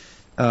disease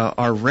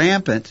are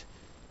rampant.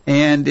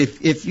 And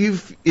if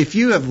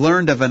you have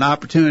learned of an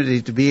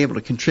opportunity to be able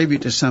to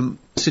contribute to some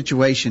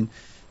situation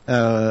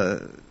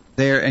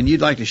there, and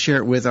you'd like to share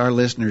it with our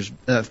listeners,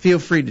 feel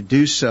free to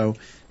do so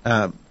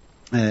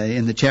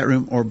in the chat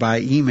room or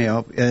by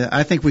email.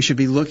 I think we should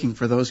be looking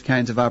for those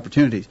kinds of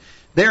opportunities.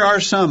 There are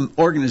some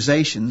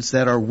organizations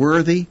that are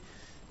worthy,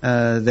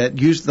 that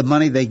use the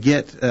money they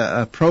get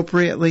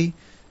appropriately.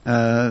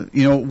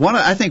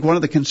 I think one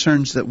of the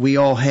concerns that we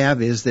all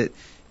have is that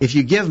if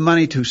you give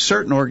money to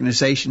certain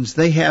organizations,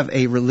 they have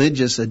a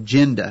religious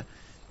agenda,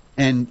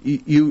 and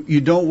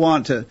you don't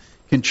want to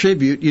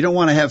contribute. You don't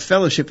want to have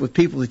fellowship with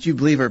people that you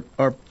believe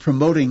are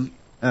promoting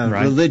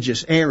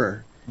religious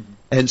error.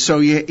 And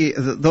so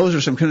those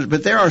are some concerns.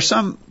 But there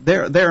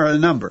are a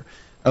number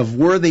of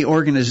worthy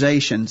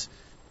organizations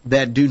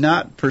that do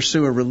not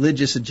pursue a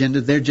religious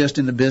agenda. They're just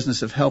in the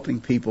business of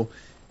helping people.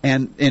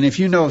 And if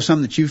you know of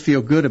some that you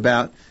feel good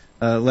about,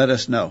 let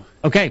us know.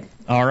 Okay.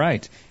 All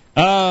right.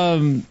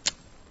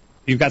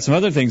 You've got some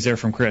other things there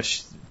from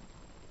Chris.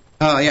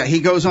 Yeah, he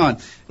goes on.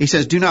 He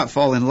says, do not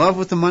fall in love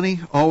with the money.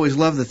 Always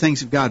love the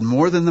things of God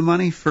more than the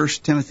money. 1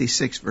 Timothy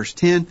 6, verse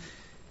 10.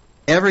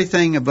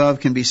 Everything above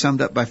can be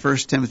summed up by 1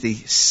 Timothy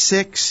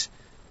 6,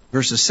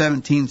 verses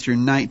 17 through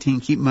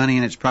 19. Keep money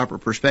in its proper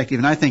perspective.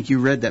 And I think you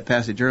read that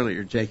passage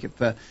earlier, Jacob.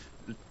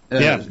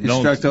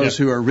 Instruct those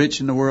who are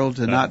rich in the world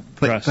to not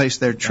place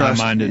their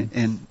trust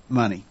in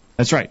money.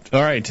 That's right.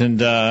 All right.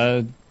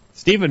 And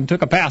Stephen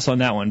took a pass on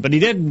that one. But he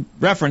did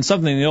reference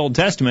something in the Old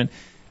Testament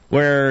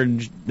where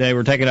they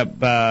were taking up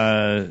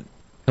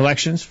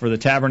collections for the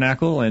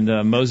tabernacle,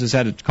 and Moses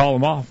had to call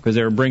them off because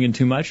they were bringing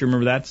too much. You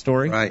remember that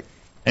story? Right.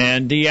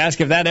 And he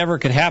asked if that ever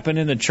could happen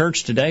in the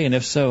church today, and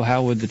if so,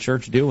 how would the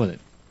church deal with it?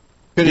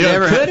 Could it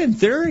ever happen? In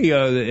theory,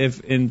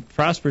 if in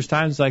prosperous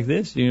times like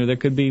this, there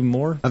could be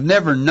more. I've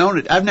never known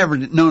it. I've never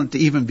known it to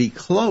even be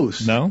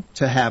close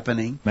to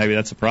happening. Maybe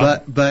that's a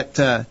problem. But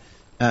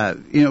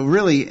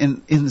really,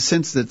 in the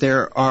sense that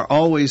there are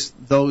always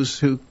those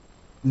who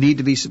need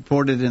to be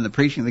supported in the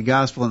preaching of the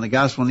gospel, and the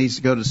gospel needs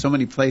to go to so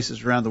many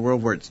places around the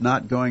world where it's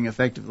not going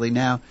effectively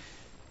now.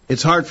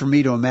 It's hard for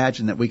me to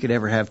imagine that we could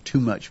ever have too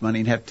much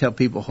money and have to tell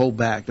people, hold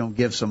back, don't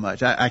give so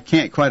much. I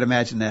can't quite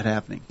imagine that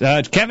happening.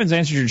 Kevin's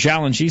answered your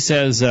challenge. He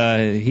says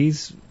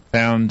he's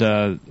found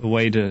a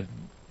way to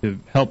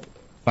help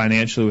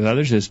financially with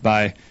others is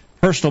by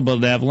personal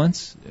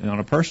benevolence on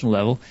a personal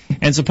level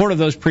and support of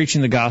those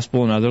preaching the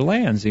gospel in other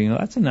lands.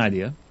 That's an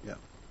idea.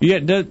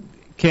 Yeah.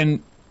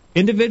 Can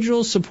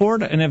individuals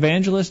support an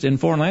evangelist in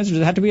foreign lands, or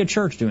does it have to be a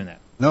church doing that?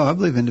 No, I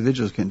believe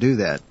individuals can do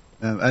that.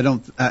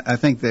 I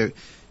think they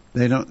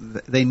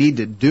need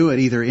to do it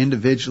either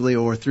individually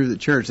or through the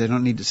church. They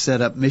don't need to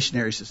set up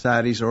missionary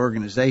societies or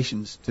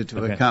organizations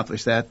to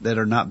accomplish that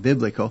are not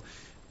biblical,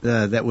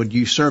 that would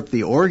usurp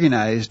the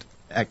organized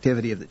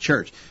activity of the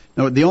church.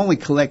 No, the only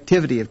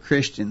collectivity of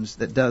Christians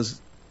that does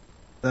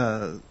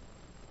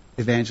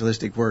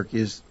evangelistic work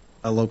is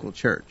a local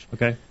church.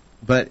 Okay.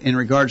 But in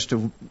regards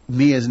to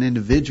me as an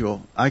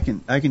individual, I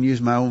can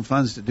use my own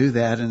funds to do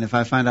that, and if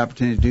I find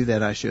opportunity to do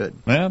that, I should.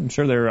 Well, I'm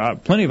sure there are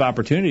plenty of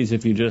opportunities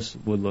if you just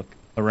would look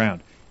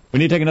around. We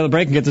need to take another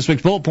break and get this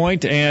week's bullet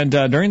point, and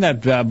during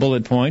that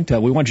bullet point,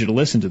 we want you to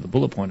listen to the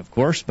bullet point, of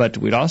course, but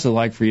we'd also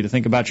like for you to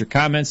think about your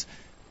comments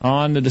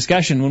on the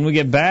discussion. When we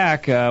get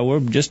back, we're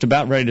just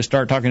about ready to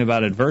start talking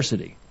about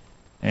adversity,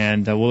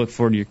 and we'll look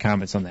forward to your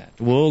comments on that.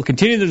 We'll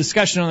continue the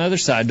discussion on the other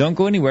side. Don't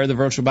go anywhere. The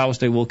Virtual Bible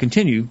Study will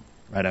continue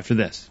right after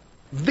this.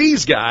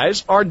 These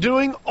guys are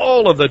doing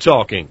all of the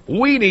talking.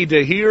 We need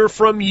to hear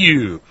from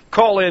you.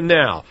 Call in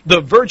now.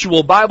 The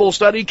Virtual Bible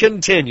Study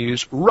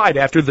continues right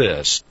after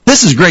this.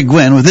 This is Greg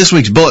Gwynn with this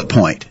week's bullet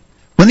point.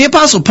 When the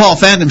Apostle Paul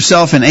found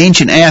himself in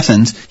ancient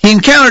Athens, he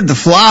encountered the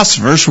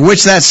philosophers for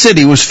which that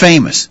city was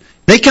famous.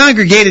 They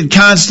congregated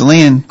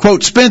constantly and,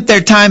 quote, spent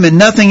their time in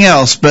nothing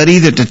else but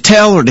either to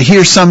tell or to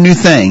hear some new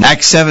thing.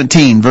 Acts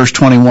 17, verse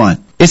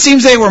 21. It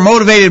seems they were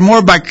motivated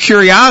more by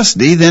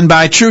curiosity than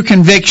by true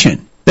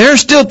conviction. There are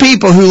still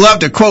people who love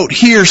to, quote,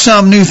 hear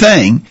some new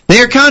thing. They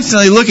are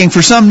constantly looking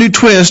for some new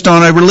twist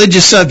on a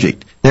religious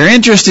subject. Their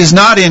interest is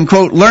not in,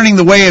 quote, learning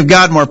the way of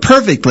God more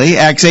perfectly,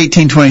 Acts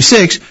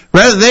 18:26.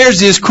 Rather,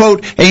 theirs is,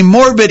 quote, a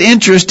morbid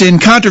interest in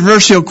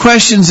controversial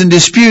questions and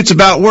disputes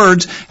about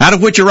words, out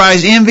of which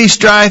arise envy,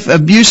 strife,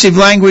 abusive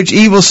language,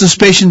 evil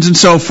suspicions, and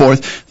so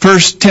forth. 1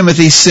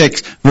 Timothy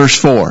 6, verse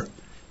 4.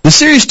 The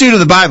serious student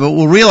of the Bible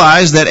will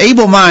realize that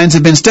able minds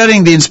have been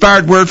studying the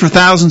inspired word for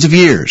thousands of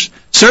years.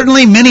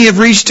 Certainly many have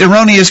reached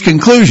erroneous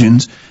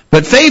conclusions,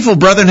 but faithful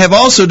brethren have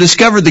also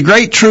discovered the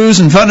great truths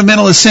and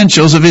fundamental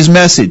essentials of his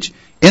message.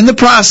 In the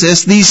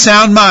process, these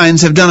sound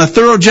minds have done a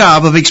thorough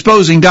job of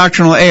exposing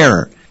doctrinal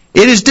error.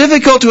 It is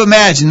difficult to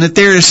imagine that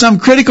there is some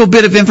critical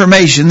bit of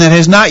information that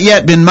has not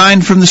yet been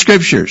mined from the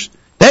Scriptures.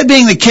 That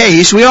being the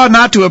case, we ought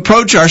not to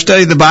approach our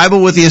study of the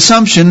Bible with the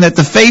assumption that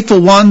the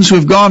faithful ones who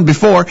have gone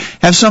before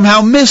have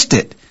somehow missed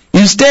it.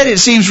 Instead, it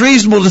seems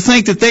reasonable to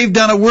think that they've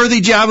done a worthy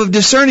job of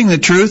discerning the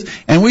truth,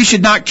 and we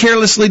should not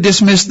carelessly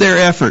dismiss their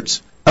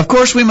efforts. Of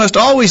course, we must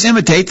always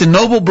imitate the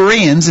noble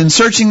Bereans in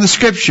searching the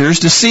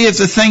Scriptures to see if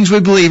the things we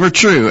believe are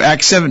true,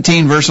 Acts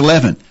 17, verse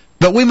 11.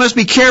 But we must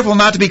be careful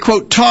not to be,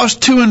 quote,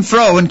 tossed to and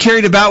fro and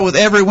carried about with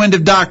every wind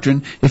of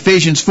doctrine,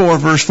 Ephesians 4,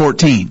 verse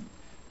 14.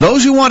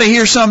 Those who want to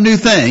hear some new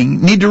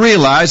thing need to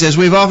realize, as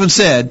we've often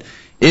said,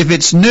 if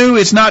it's new,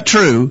 it's not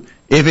true.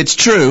 If it's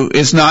true,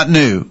 it's not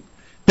new.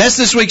 That's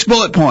this week's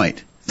bullet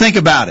point. Think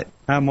about it.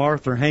 I'm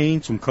Arthur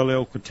Haynes from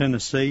Culleoka,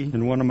 Tennessee,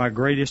 and one of my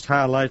greatest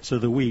highlights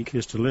of the week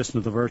is to listen to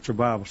the Virtual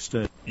Bible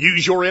Study.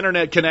 Use your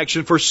internet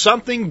connection for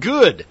something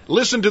good.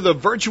 Listen to the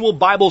Virtual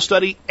Bible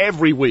Study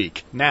every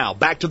week. Now,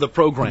 back to the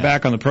program. We're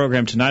back on the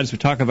program tonight as we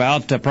talk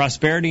about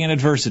prosperity and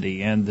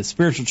adversity and the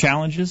spiritual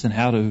challenges and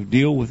how to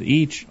deal with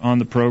each on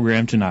the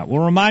program tonight.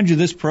 We'll remind you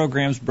this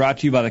program is brought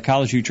to you by the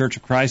College View Church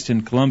of Christ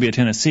in Columbia,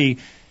 Tennessee.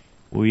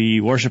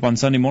 We worship on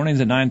Sunday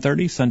mornings at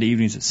 9:30, Sunday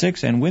evenings at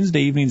 6, and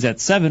Wednesday evenings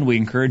at 7. We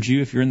encourage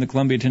you, if you're in the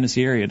Columbia,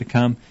 Tennessee area, to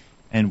come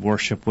and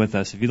worship with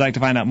us. If you'd like to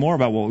find out more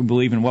about what we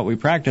believe and what we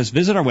practice,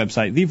 visit our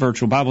website,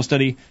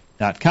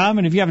 thevirtualbiblestudy.com.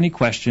 And if you have any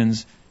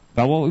questions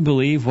about what we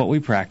believe, what we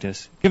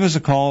practice, give us a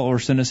call or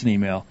send us an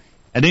email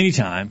at any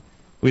time.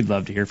 We'd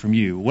love to hear from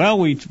you. Well,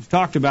 we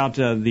talked about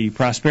the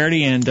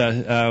prosperity, and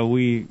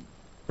we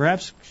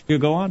perhaps should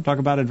go on and talk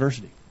about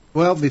adversity.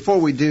 Well, before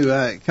we do,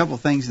 a couple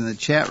things in the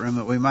chat room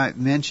that we might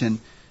mention.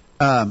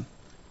 Kevin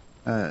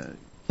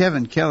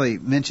Kelly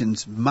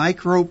mentions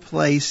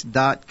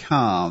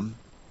microplace.com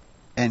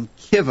and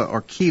Kiva,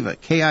 or Kiva,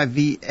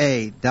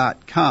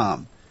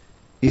 Kiva.com.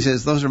 He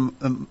says those are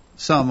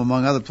some,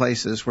 among other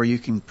places, where you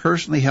can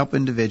personally help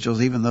individuals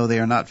even though they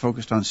are not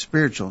focused on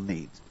spiritual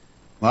needs.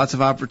 Lots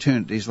of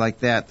opportunities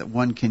like that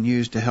one can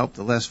use to help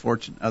the less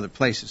fortunate other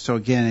places. So,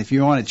 again, if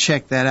you want to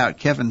check that out,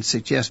 Kevin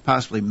suggests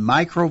possibly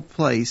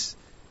Microplace,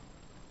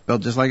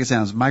 spelled just like it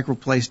sounds,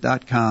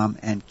 microplace.com,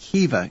 and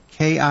Kiva,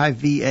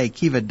 K-I-V-A,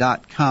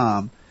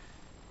 Kiva.com.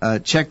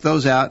 Check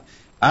those out.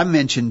 I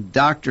mentioned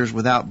Doctors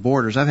Without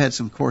Borders. I've had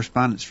some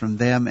correspondence from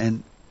them,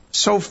 and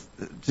so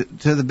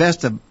to the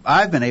best of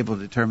I've been able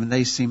to determine,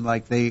 they seem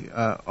like they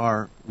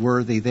are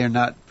worthy. They're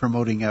not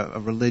promoting a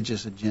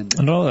religious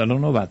agenda. No, I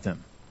don't know about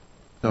them.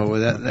 So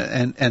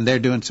and they're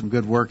doing some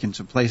good work in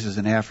some places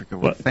in Africa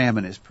where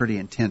famine is pretty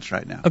intense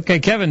right now. Okay,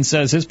 Kevin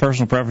says his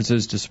personal preference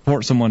is to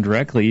support someone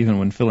directly, even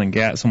when filling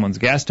someone's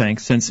gas tank,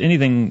 since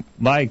anything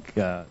like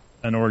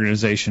an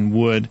organization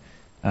would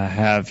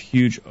have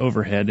huge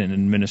overhead and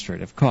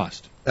administrative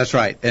cost. That's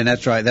right, and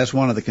that's right. That's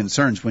one of the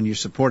concerns when you're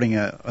supporting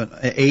an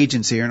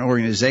agency or an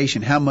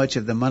organization. How much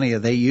of the money are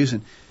they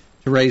using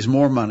to raise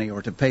more money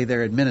or to pay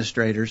their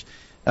administrators?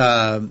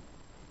 And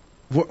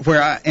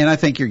I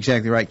think you're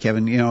exactly right,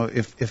 Kevin. You know,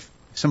 if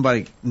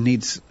somebody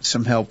needs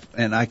some help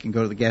and I can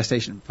go to the gas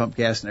station and pump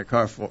gas in their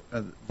car,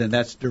 then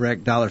that's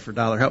direct dollar for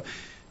dollar help.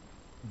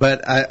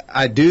 But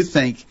I do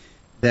think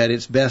that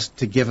it's best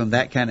to give them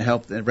that kind of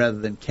help rather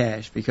than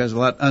cash, because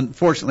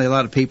unfortunately, a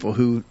lot of people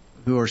who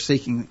are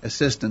seeking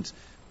assistance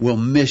will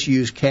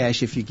misuse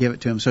cash if you give it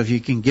to them. So if you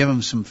can give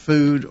them some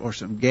food or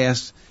some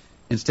gas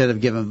instead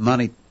of giving them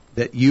money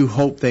that you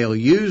hope they'll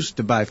use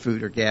to buy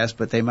food or gas,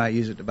 but they might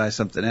use it to buy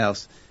something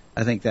else.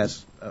 I think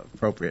that's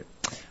appropriate.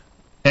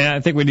 And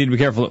I think we need to be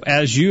careful.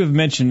 As you have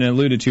mentioned and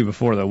alluded to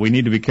before, though, we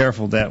need to be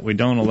careful that we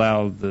don't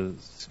allow the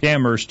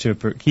scammers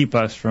to keep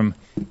us from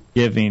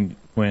giving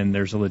when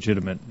there's a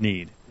legitimate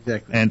need.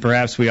 Exactly. And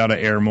perhaps we ought to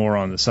err more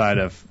on the side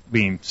of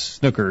being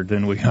snookered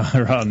than we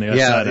are on the other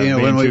side of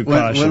being too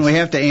cautious. When we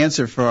have to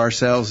answer for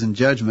ourselves in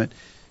judgment,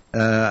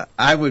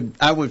 I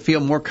would feel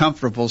more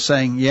comfortable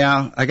saying,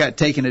 yeah, I got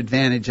taken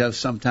advantage of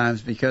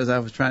sometimes because I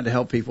was trying to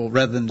help people,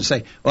 rather than to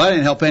say, well, I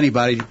didn't help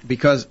anybody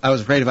because I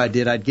was afraid if I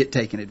did, I'd get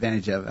taken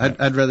advantage of.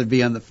 I'd rather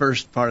be on the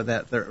first part of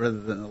that rather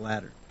than the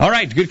latter. All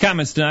right, good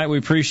comments tonight. We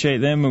appreciate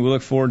them, and we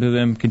look forward to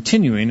them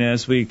continuing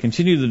as we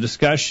continue the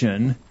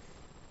discussion.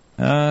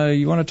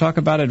 You want to talk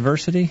about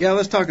adversity? Yeah,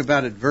 let's talk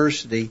about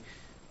adversity.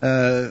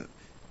 And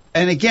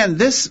again,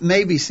 this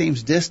maybe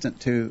seems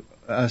distant to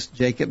us,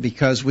 Jacob,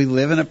 because we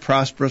live in a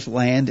prosperous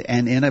land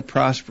and in a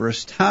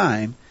prosperous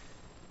time.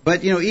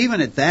 But,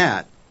 even at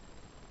that,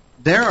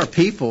 there are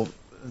people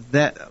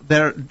that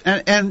are,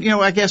 and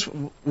I guess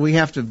we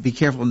have to be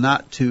careful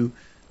not to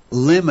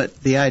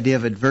limit the idea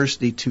of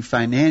adversity to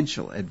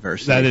financial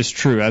adversity. That is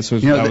true. That's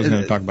what I was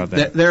going to talk about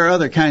that. There are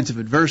other kinds of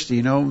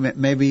adversity,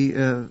 maybe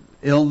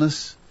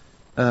illness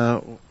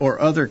or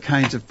other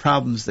kinds of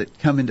problems that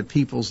come into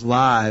people's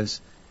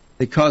lives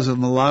that cause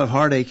them a lot of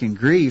heartache and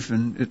grief,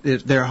 and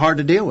they're hard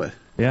to deal with.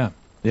 Yeah.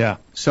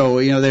 So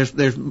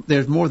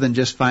there's more than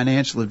just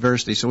financial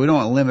adversity. So we don't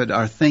want to limit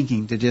our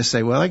thinking to just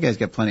say, well, that guy's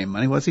got plenty of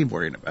money. What's he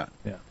worrying about?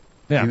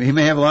 Yeah. He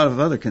may have a lot of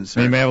other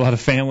concerns. He may have a lot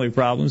of family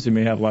problems. He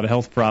may have a lot of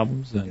health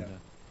problems and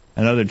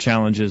other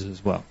challenges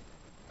as well.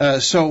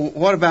 So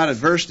what about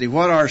adversity?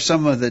 What are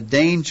some of the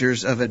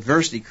dangers of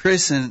adversity?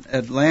 Chris in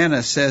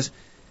Atlanta says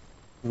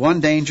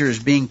one danger is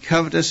being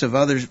covetous of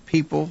other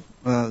people,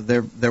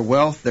 their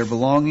wealth, their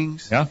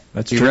belongings. Yeah,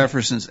 that's true. He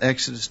references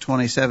Exodus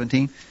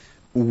 20:17.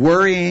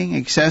 Worrying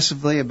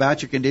excessively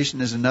about your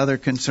condition is another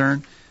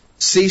concern.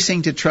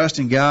 Ceasing to trust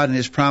in God and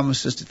His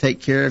promises to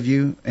take care of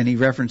you, and he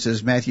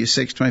references Matthew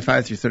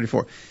 6:25 through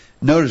 34.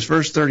 Notice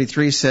verse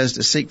 33 says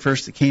to seek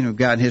first the kingdom of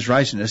God and His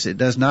righteousness. It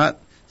does not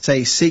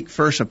say seek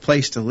first a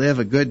place to live,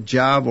 a good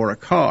job, or a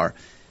car.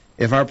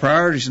 If our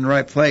priorities are in the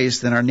right place,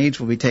 then our needs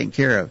will be taken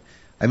care of.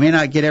 I may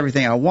not get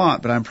everything I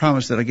want, but I'm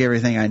promised that I'll get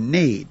everything I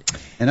need.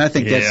 And I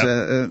think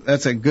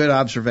that's a good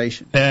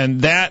observation.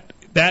 And that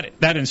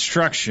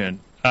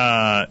instruction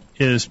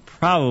is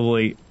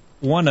probably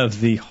one of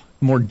the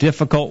more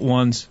difficult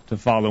ones to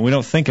follow. We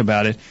don't think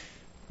about it,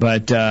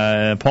 but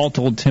Paul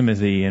told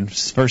Timothy in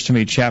 1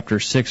 Timothy chapter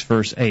 6,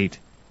 verse 8,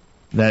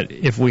 that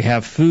if we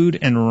have food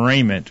and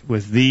raiment,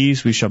 with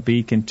these we shall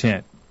be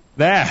content.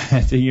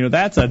 That's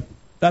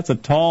a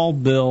tall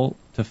bill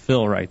to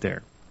fill right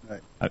there.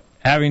 Right.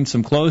 Having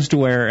some clothes to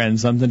wear and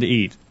something to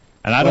eat.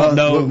 And I don't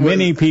know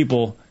many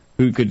people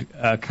who could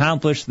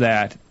accomplish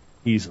that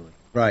easily.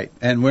 Right,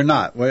 and we're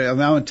not. I'm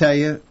going to tell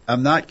you,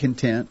 I'm not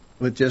content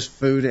with just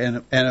food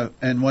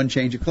and one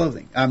change of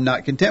clothing. I'm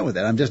not content with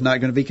that. I'm just not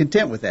going to be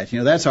content with that.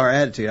 That's our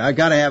attitude. I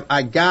got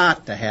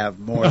to have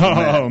more than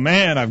that. Oh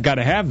man, I've got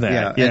to have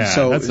that. Yeah. And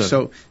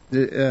so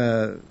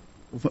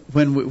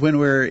when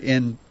we're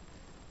in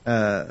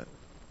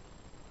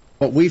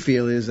what we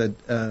feel is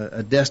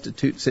a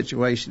destitute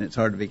situation, it's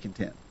hard to be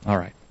content. All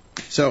right.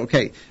 So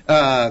okay.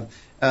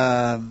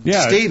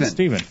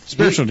 Stephen,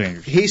 spiritual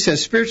dangers. He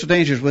says spiritual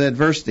dangers with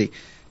adversity.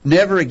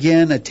 Never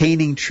again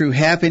attaining true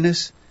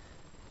happiness.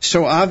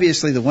 So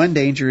obviously the one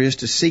danger is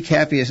to seek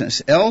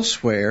happiness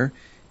elsewhere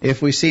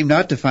if we seem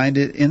not to find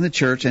it in the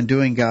church and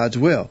doing God's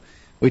will.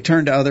 We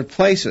turn to other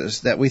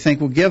places that we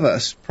think will give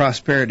us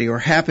prosperity or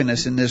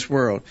happiness in this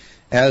world,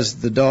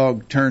 as the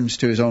dog turns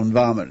to his own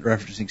vomit,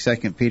 referencing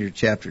 2 Peter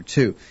chapter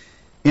 2.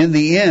 In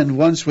the end,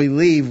 once we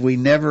leave, we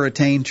never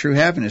attain true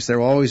happiness. There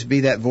will always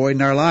be that void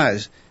in our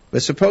lives.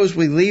 But suppose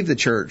we leave the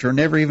church or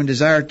never even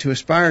desire to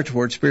aspire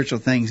toward spiritual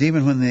things,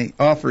 even when the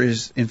offer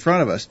is in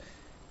front of us.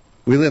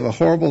 We live a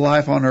horrible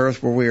life on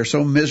earth where we are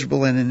so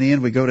miserable, and in the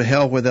end we go to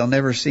hell where they'll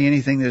never see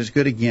anything that is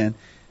good again.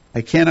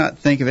 I cannot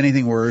think of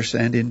anything worse,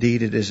 and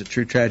indeed it is a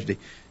true tragedy.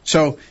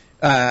 So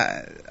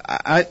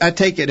I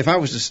take it, if I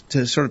was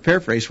to sort of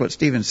paraphrase what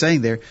Stephen's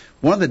saying there,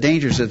 one of the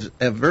dangers of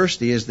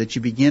adversity is that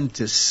you begin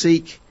to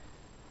seek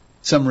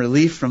some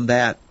relief from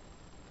that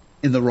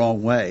in the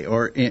wrong way,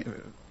 or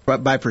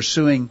by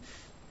pursuing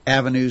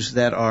avenues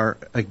that are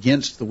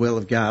against the will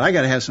of God. I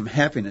got to have some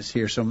happiness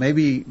here, so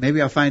maybe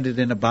I'll find it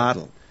in a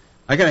bottle.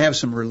 I got to have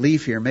some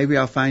relief here. Maybe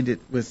I'll find it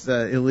with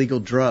illegal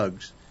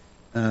drugs.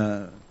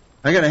 I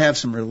got to have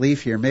some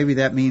relief here. Maybe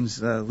that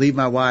means leave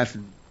my wife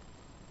and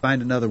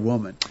find another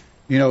woman.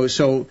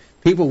 So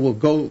people will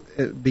go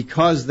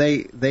because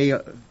they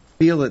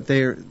feel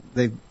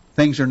that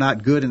things are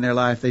not good in their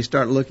life. They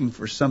start looking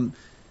for some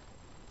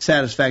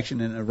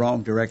satisfaction in the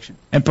wrong direction.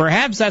 And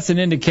perhaps that's an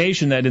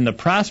indication that in the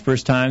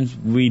prosperous times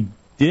we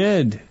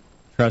did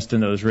trust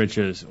in those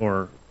riches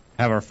or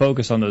have our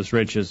focus on those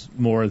riches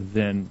more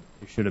than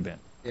it should have been.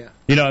 Yeah.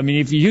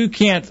 If you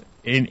can't,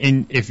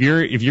 if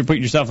you're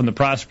putting yourself in the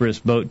prosperous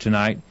boat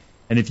tonight,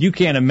 and if you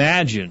can't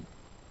imagine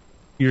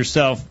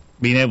yourself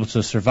being able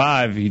to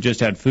survive, you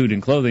just had food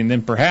and clothing,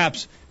 then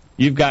perhaps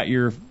you've got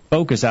your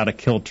focus out of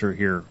kilter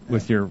here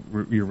with your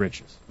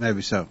riches.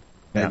 Maybe so.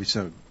 Maybe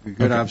so.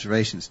 Good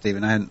observation,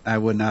 Stephen. I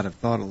would not have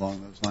thought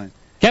along those lines.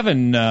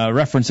 Kevin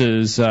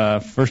references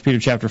 1 Peter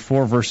chapter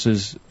 4,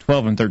 verses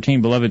 12 and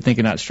 13. Beloved, think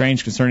it not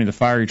strange concerning the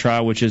fiery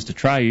trial which is to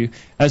try you,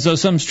 as though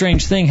some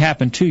strange thing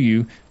happened to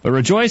you. But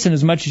rejoice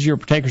inasmuch as you are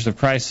partakers of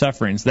Christ's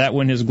sufferings, that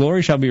when his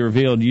glory shall be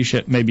revealed, you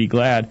may be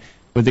glad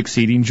with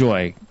exceeding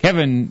joy.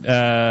 Kevin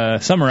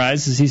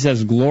summarizes, he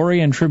says,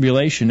 glory and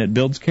tribulation, it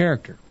builds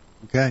character.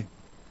 Okay.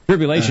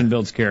 Tribulation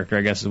builds character,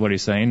 I guess is what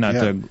he's saying, not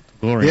the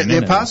glory. The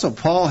Apostle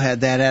Paul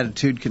had that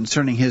attitude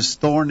concerning his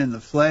thorn in the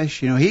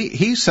flesh. You know,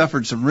 he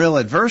suffered some real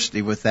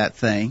adversity with that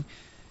thing.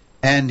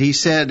 And he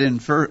said in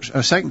 2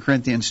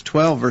 Corinthians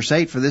 12, verse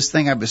 8, for this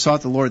thing I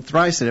besought the Lord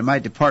thrice, that it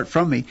might depart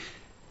from me.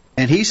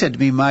 And he said to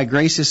me, my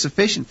grace is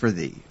sufficient for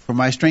thee, for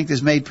my strength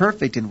is made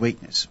perfect in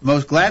weakness.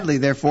 Most gladly,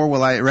 therefore,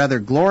 will I rather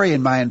glory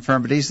in my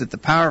infirmities, that the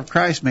power of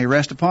Christ may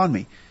rest upon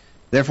me.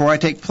 Therefore I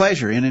take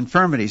pleasure in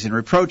infirmities and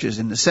reproaches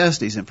and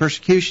necessities and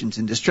persecutions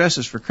and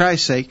distresses for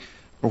Christ's sake,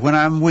 for when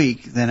I am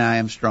weak, then I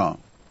am strong.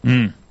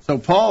 So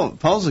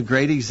Paul's a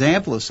great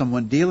example of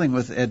someone dealing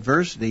with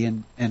adversity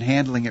and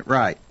handling it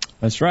right.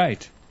 That's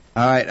right.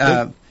 All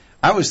right.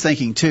 I was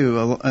thinking,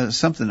 too,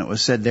 something that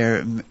was said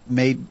there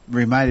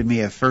reminded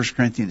me of 1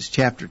 Corinthians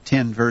chapter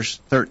 10, verse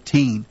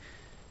 13.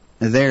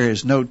 There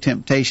is no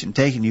temptation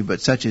taken you, but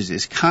such as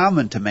is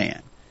common to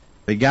man.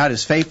 But God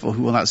is faithful,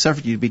 who will not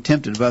suffer you to be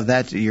tempted above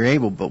that you're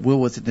able, but will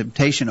with the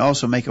temptation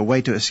also make a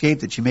way to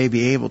escape, that you may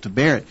be able to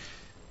bear it.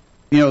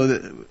 You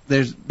know,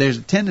 there's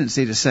a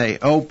tendency to say,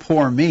 oh,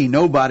 poor me,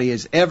 nobody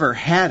has ever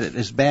had it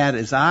as bad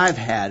as I've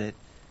had it.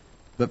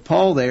 But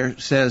Paul there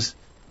says,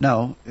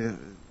 no,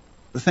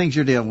 the things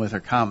you're dealing with are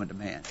common to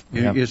man.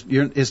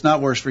 It's not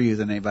worse for you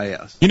than anybody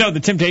else. You know, the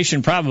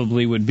temptation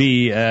probably would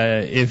be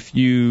if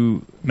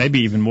you,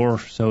 maybe even more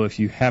so if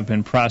you have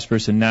been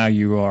prosperous and now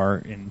you are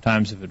in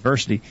times of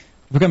adversity,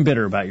 become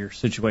bitter about your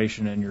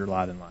situation and your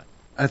lot in life.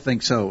 I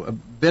think so.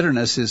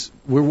 Bitterness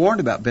we're warned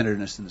about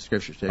bitterness in the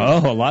Scriptures today.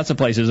 Oh, lots of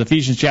places.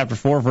 Ephesians chapter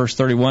 4, verse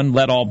 31,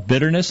 let all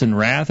bitterness and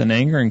wrath and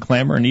anger and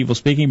clamor and evil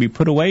speaking be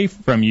put away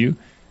from you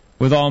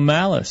with all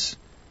malice.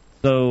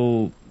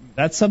 So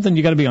that's something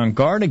you got to be on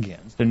guard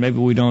against, and maybe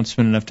we don't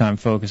spend enough time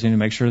focusing to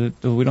make sure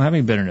that we don't have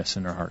any bitterness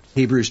in our hearts.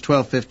 Hebrews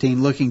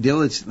 12:15, looking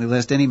diligently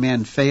lest any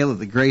man fail of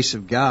the grace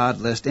of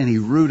God, lest any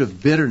root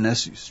of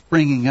bitterness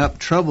springing up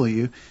trouble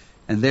you,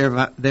 and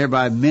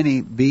thereby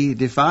many be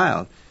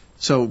defiled.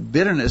 So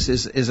bitterness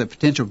is a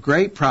potential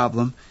great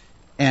problem,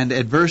 and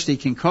adversity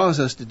can cause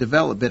us to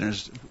develop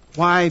bitterness.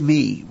 Why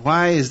me?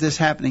 Why is this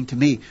happening to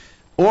me?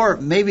 Or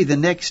maybe the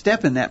next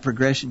step in that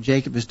progression,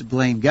 Jacob, is to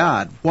blame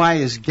God. Why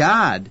is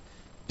God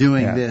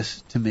doing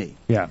this to me?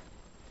 Yeah.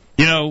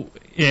 You know,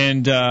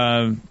 and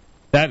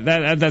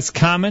that's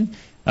common.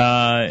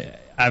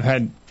 I've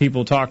had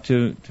people talk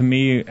to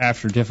me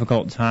after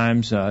difficult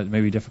times,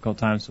 maybe difficult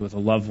times with a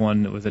loved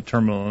one with a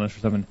terminal illness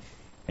or something,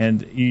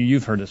 and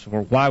you've heard this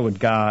before. Why would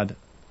God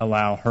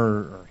allow her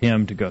or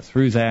him to go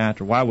through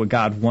that, or why would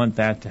God want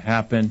that to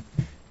happen?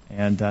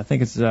 And I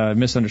think it's a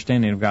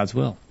misunderstanding of God's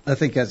will. I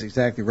think that's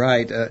exactly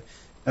right.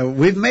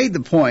 We've made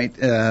the point,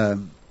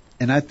 and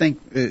I think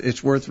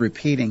it's worth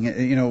repeating.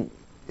 You know,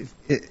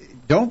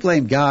 don't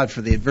blame God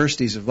for the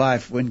adversities of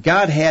life. When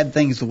God had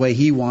things the way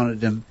He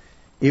wanted them,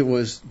 it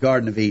was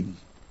Garden of Eden,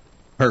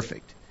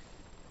 perfect.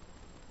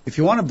 If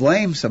you want to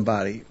blame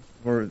somebody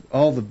for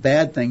all the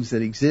bad things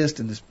that exist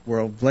in this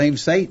world, blame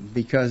Satan,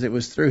 because it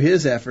was through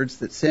his efforts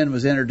that sin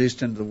was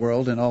introduced into the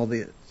world and all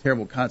the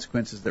terrible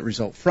consequences that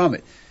result from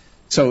it.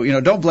 So, you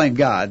know, don't blame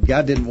God.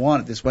 God didn't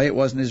want it this way. It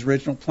wasn't His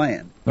original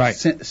plan. Right.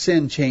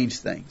 Sin changed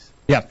things.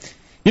 Yeah.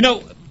 You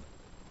know,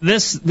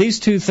 these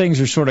two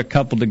things are sort of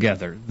coupled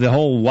together. The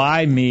whole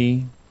why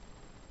me,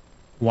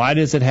 why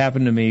does it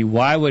happen to me,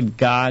 why would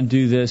God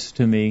do this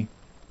to me,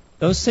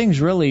 those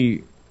things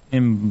really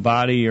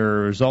embody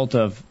or result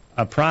of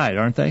a pride,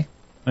 aren't they?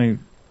 I mean,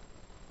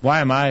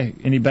 why am I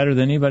any better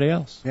than anybody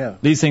else? Yeah.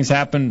 These things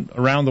happen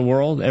around the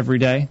world every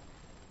day.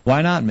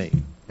 Why not me?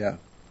 Yeah.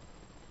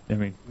 I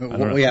mean,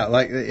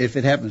 like if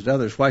it happens to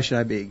others, why should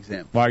I be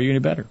exempt? Why are you any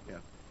better?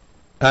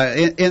 Yeah.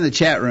 In the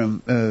chat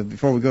room,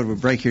 before we go to a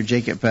break here,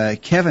 Jacob,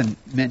 Kevin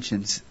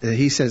mentions,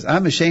 he says,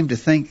 I'm ashamed to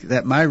think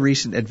that my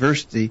recent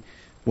adversity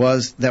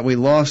was that we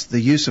lost the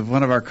use of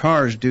one of our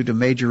cars due to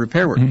major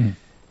repair work.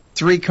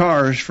 3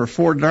 cars for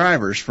 4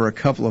 drivers for a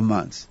couple of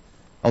months.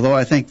 Although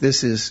I think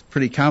this is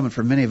pretty common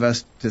for many of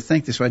us to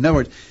think this way. In other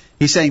words,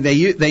 he's saying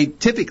they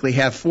typically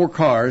have 4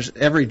 cars.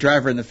 Every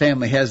driver in the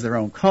family has their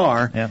own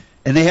car. Yeah.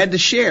 And they had to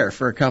share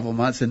for a couple of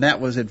months, and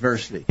that was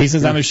adversity. He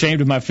says, I'm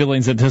ashamed of my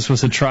feelings that this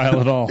was a trial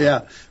at all.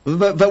 Yeah.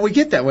 But we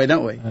get that way,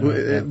 don't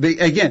we?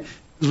 Again,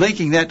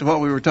 linking that to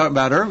what we were talking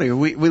about earlier,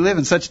 we live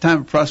in such a time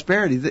of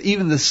prosperity that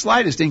even the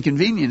slightest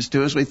inconvenience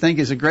to us we think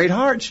is a great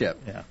hardship.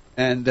 Yeah.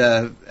 And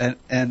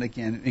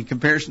again, in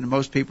comparison to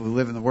most people who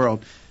live in the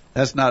world,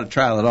 that's not a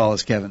trial at all,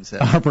 as Kevin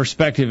said. Our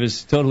perspective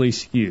is totally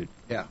skewed.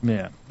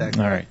 Yeah.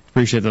 Exactly. All right.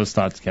 Appreciate those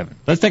thoughts, Kevin.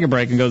 Let's take a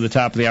break and go to the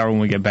top of the hour when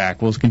we get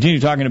back. We'll continue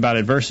talking about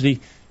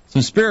adversity,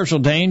 some spiritual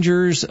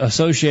dangers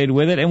associated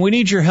with it, and we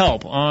need your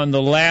help on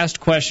the last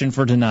question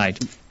for tonight.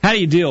 How do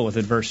you deal with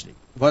adversity?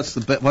 What's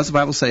the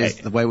Bible say is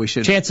the way we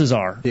should chances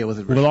are deal with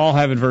adversity? We'll all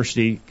have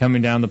adversity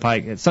coming down the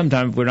pike.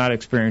 Sometimes we're not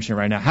experiencing it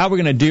right now. How are we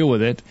going to deal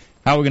with it?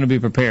 How are we going to be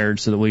prepared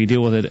so that we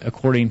deal with it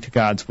according to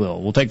God's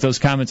will? We'll take those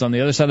comments on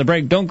the other side of the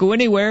break. Don't go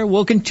anywhere.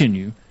 We'll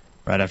continue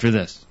right after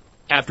this.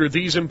 After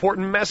these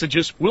important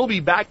messages, we'll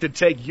be back to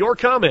take your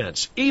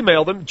comments.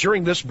 Email them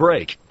during this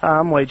break. Hi,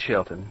 I'm Wade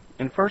Shelton.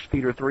 In 1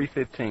 Peter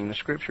 3:15, the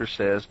Scripture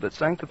says, "But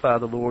sanctify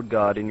the Lord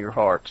God in your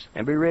hearts,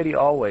 and be ready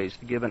always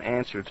to give an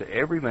answer to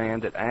every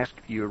man that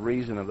asketh you a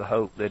reason of the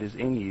hope that is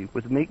in you,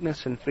 with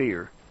meekness and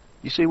fear."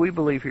 You see, we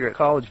believe here at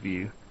College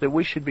View that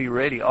we should be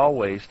ready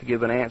always to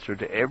give an answer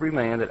to every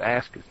man that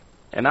asketh.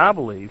 And I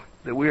believe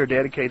that we are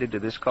dedicated to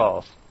this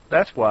cause.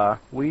 That's why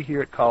we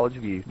here at College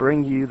View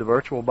bring you the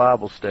virtual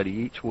Bible study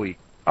each week.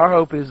 Our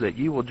hope is that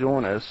you will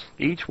join us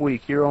each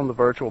week here on the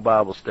virtual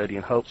Bible study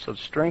in hopes of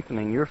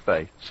strengthening your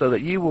faith, so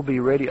that you will be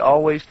ready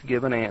always to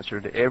give an answer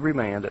to every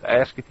man that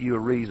asketh you a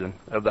reason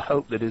of the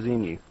hope that is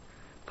in you.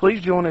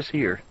 Please join us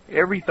here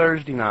every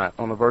Thursday night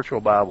on the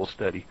virtual Bible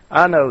study.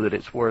 I know that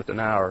it's worth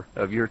an hour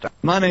of your time.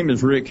 My name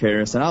is Rick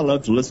Harris, and I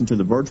love to listen to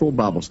the virtual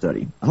Bible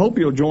study. I hope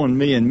you'll join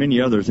me and many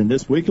others in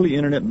this weekly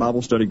Internet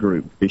Bible study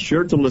group. Be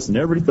sure to listen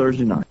every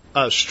Thursday night.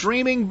 A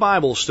streaming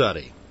Bible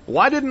study.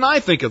 Why didn't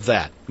I think of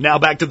that? Now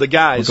back to the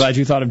guys. We're glad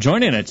you thought of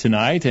joining it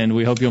tonight, and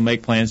we hope you'll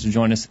make plans to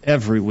join us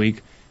every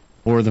week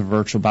for the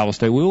virtual Bible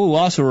study. We will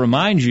also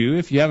remind you,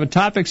 if you have a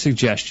topic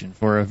suggestion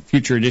for a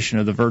future edition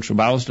of the virtual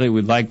Bible study,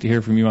 we'd like to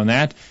hear from you on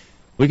that.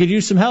 We could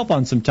use some help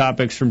on some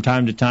topics from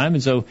time to time,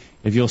 and so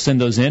if you'll send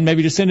those in,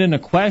 maybe just send in a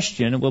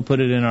question, and we'll put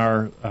it in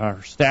our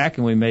stack,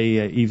 and we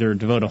may either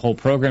devote a whole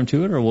program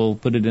to it, or we'll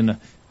put it in a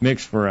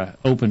mix for an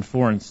open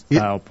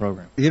forum-style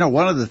program. You know,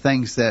 one of the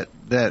things that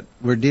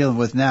we're dealing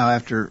with now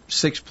after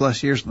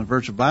 6+ years in the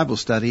virtual Bible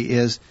study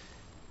is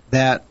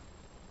that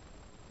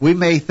we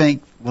may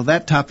think, well,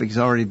 that topic's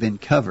already been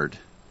covered.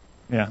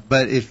 Yeah.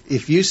 But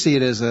if you see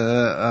it as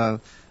a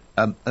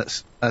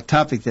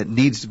topic that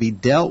needs to be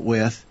dealt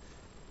with,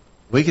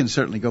 we can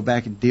certainly go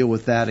back and deal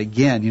with that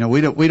again. You know,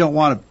 we don't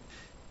want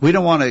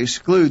to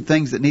exclude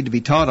things that need to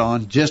be taught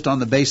on just on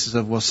the basis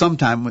of, well,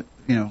 sometime,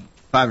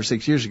 5 or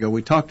 6 years ago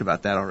we talked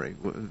about that already.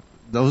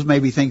 Those may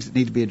be things that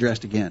need to be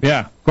addressed again.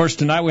 Yeah. Of course,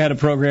 tonight we had a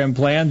program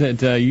planned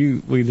that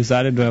we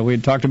decided we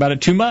had talked about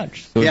it too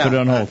much, so we put it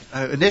on hold.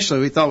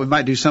 Initially, we thought we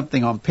might do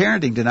something on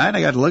parenting tonight.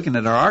 I got to looking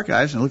at our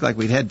archives, and it looked like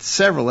we'd had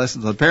several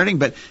lessons on parenting,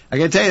 but I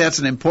got to tell you, that's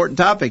an important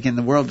topic in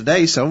the world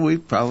today, so we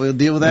probably will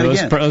deal with that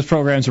again. Those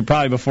programs were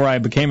probably before I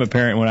became a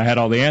parent, when I had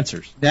all the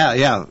answers.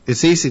 Yeah.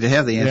 It's easy to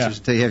have the answers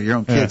until you have your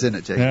own kids in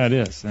it, Jake. Yeah, it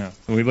is. Yeah.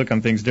 So we look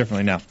on things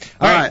differently now.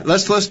 All right,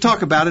 let's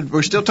talk about it.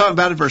 We're still talking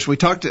about adversity. We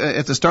talked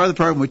at the start of the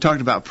program. We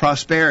talked about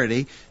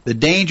prosperity, the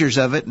dangers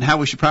of it, and how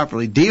we should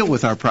properly deal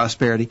with our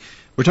prosperity.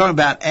 We're talking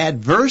about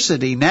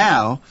adversity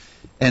now,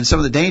 and some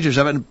of the dangers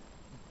of it. And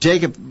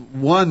Jacob,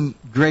 one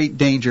great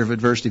danger of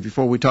adversity,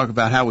 before we talk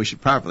about how we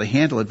should properly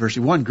handle adversity,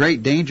 one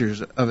great danger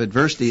of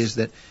adversity is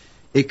that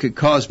it could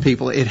cause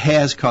people, it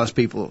has caused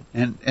people,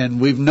 and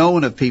we've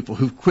known of people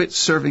who've quit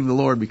serving the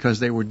Lord because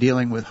they were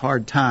dealing with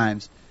hard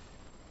times.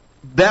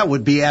 That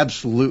would be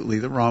absolutely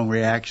the wrong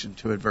reaction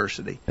to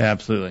adversity.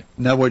 Absolutely.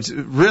 In other words,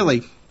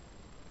 really,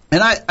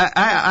 and I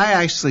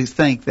actually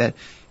think that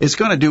it's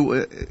going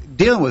to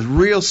dealing with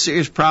real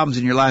serious problems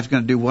in your life is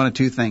going to do one of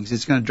two things.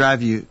 It's going to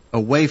drive you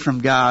away from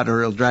God,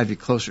 or it'll drive you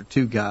closer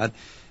to God.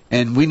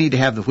 And we need to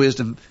have the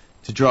wisdom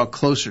to draw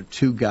closer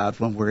to God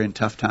when we're in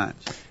tough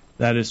times.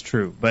 That is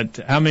true. But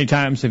how many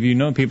times have you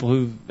known people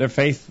who their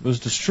faith was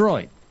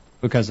destroyed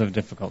because of a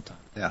difficult time?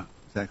 Yeah,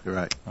 exactly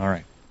right. All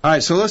right. All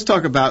right, so let's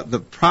talk about the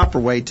proper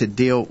way to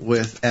deal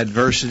with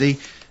adversity.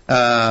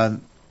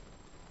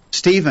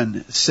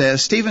 Stephen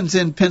says, Stephen's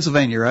in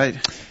Pennsylvania, right?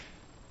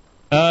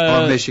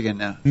 Or Michigan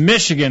now?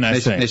 Michigan, I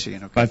think.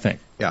 Michigan, okay. I think.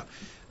 Yeah.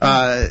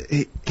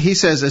 He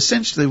says,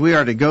 essentially, we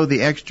are to go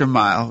the extra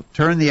mile,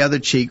 turn the other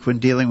cheek when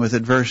dealing with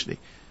adversity.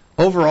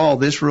 Overall,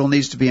 this rule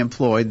needs to be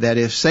employed, that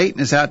if Satan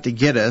is out to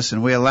get us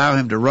and we allow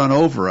him to run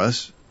over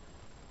us,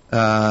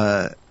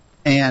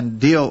 and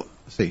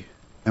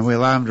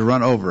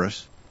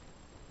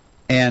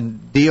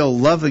deal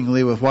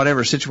lovingly with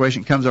whatever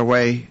situation comes our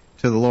way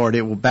to the Lord,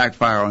 it will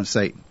backfire on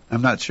Satan.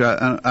 I'm not sure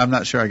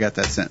I got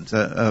that sentence.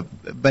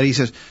 But he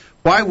says,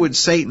 why would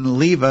Satan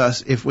leave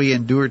us if we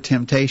endure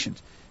temptations?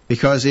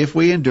 Because if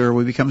we endure,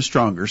 we become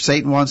stronger.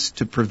 Satan wants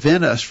to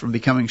prevent us from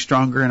becoming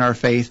stronger in our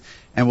faith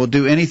and will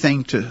do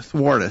anything to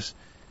thwart us,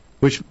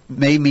 which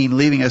may mean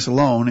leaving us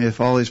alone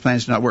if all his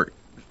plans do not work.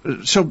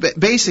 So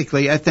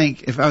basically, I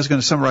think if I was going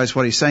to summarize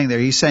what he's saying there,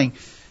 he's saying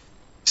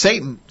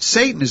Satan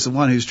is the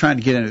one who's trying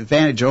to get an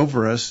advantage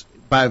over us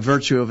by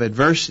virtue of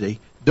adversity.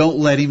 Don't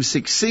let him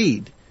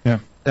succeed. Yeah.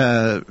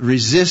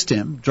 Resist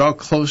him. Draw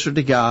closer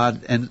to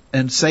God.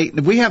 And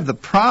Satan, we have the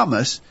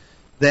promise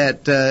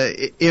that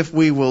if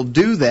we will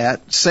do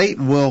that,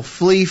 Satan will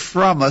flee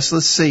from us.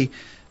 Let's see.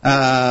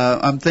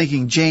 I'm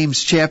thinking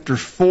James chapter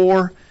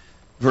 4,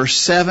 verse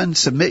 7,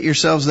 submit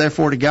yourselves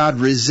therefore to God,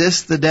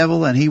 resist the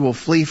devil, and he will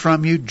flee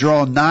from you.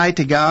 Draw nigh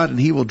to God, and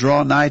he will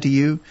draw nigh to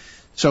you.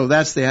 So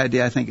that's the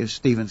idea, I think, of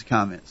Stephen's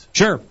comments.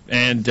 Sure.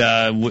 And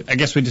I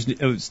guess we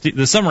just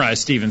to summarize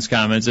Stephen's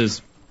comments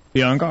is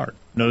be on guard.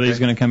 Know that he's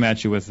going to come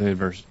at you with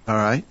adversity. All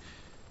right.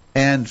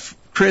 And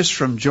Chris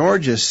from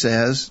Georgia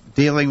says,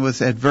 dealing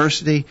with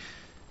adversity,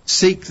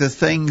 seek the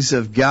things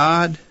of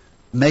God,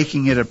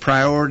 making it a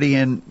priority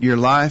in your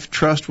life.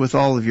 Trust with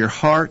all of your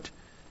heart.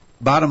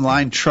 Bottom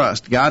line,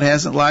 trust. God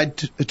hasn't lied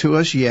to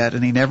us yet,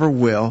 and he never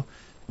will.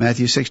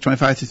 Matthew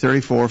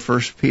 6:25-34,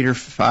 1 Peter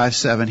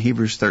 5:7,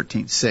 Hebrews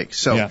 13:6.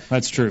 So yeah,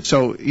 that's true.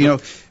 So,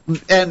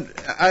 and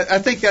I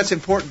think that's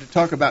important to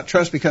talk about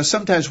trust, because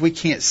sometimes we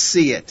can't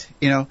see it.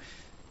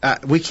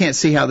 We can't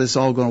see how this is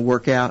all going to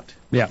work out.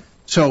 Yeah.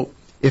 So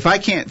if I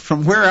can't,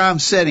 from where I'm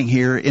sitting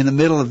here in the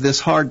middle of this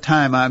hard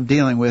time I'm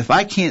dealing with, if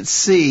I can't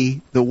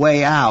see the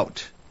way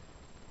out,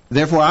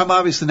 therefore I'm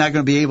obviously not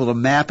going to be able to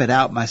map it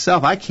out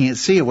myself. I can't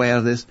see a way out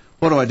of this.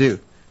 What do?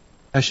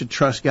 I should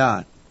trust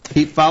God.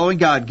 Keep following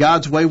God.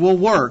 God's way will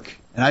work.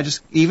 And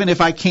even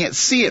if I can't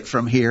see it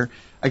from here,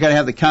 I got to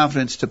have the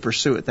confidence to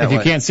pursue it that way.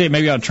 If you can't see it,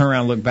 maybe you ought to turn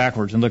around and look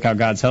backwards and look how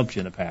God's helped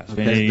you in the past.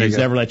 Okay, He's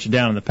never let you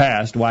down in the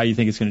past. Why do you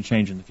think it's going to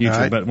change in the future?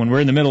 Right. But when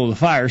we're in the middle of the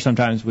fire,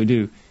 sometimes we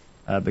do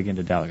begin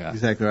to doubt God.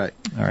 Exactly right.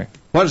 All right.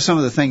 What are some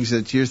of the things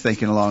that you're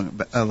thinking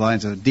along the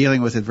lines of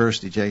dealing with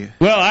adversity, Jay?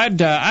 Well,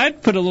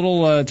 I'd put a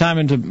little time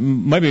into,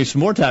 maybe some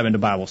more time into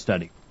Bible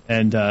study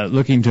and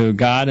looking to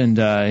God and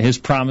His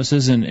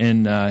promises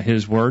in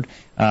His Word.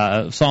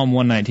 Psalm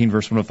 119,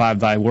 verse 105,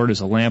 Thy Word is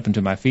a lamp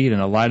unto my feet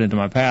and a light unto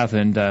my path,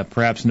 and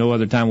perhaps no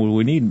other time would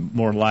we need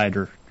more light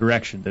or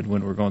direction than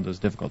when we're going through those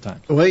difficult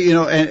times.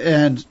 Well,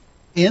 and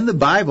in the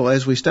Bible,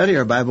 as we study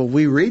our Bible,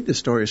 we read the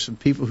stories from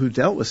people who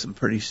dealt with some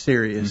pretty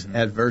serious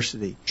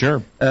adversity.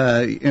 Sure.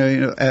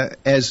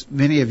 As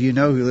many of you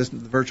know who listen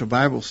to the virtual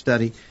Bible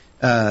study,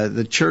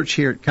 the church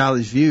here at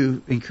College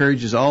View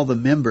encourages all the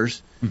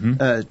members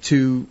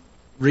to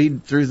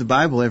read through the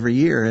Bible every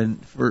year.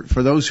 And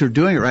for those who are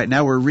doing it right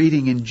now, we're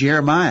reading in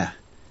Jeremiah.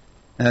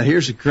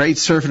 Here's a great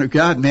servant of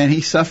God. Man,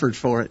 he suffered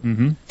for it,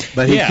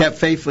 but he kept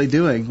faithfully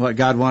doing what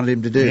God wanted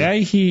him to do. Yeah,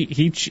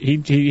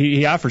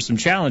 he offered some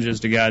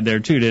challenges to God there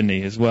too, didn't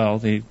he? As well,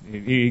 he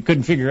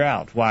couldn't figure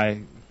out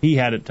why he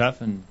had it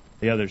tough and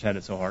the others had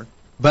it so hard.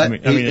 But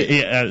he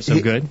had it so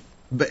good.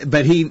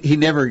 But he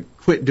never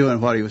quit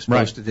doing what he was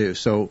supposed to do.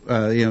 So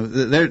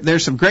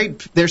there's some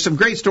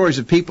great stories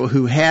of people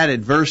who had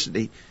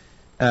adversity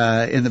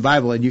in the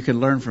Bible, and you can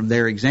learn from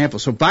their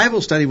examples. So Bible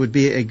study would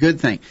be a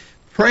good thing.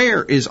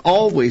 Prayer is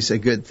always a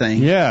good thing.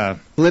 Yeah.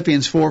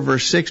 Philippians 4,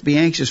 verse 6, be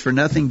anxious for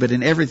nothing, but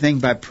in everything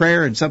by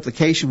prayer and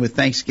supplication with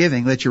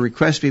thanksgiving, let your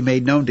requests be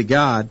made known to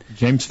God.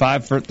 James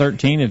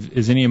 5:13,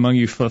 is any among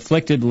you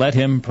afflicted, let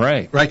him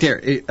pray. Right there,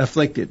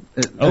 afflicted,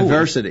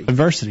 adversity.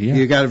 Adversity, yeah.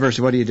 You got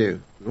adversity, what do you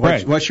do?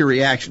 Pray. What's your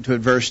reaction to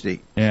adversity?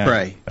 Yeah.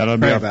 Pray. That'll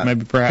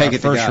be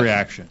perhaps our first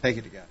reaction. Take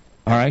it to God.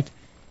 All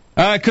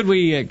right. Could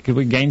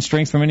we gain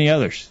strength from any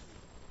others?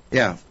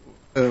 Yeah.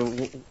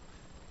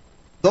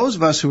 Those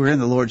of us who are in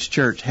the Lord's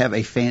church have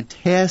a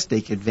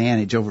fantastic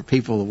advantage over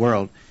people of the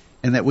world,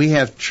 in that we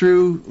have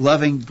true,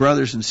 loving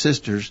brothers and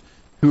sisters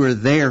who are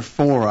there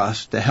for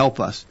us to help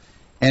us.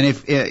 And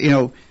if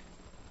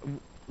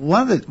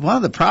one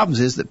of the problems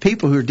is that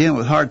people who are dealing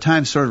with hard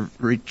times sort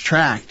of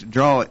retract,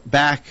 draw it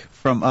back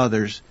from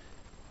others,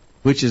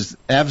 which is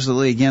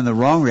absolutely, again, the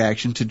wrong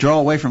reaction. To draw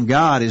away from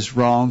God is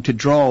wrong. To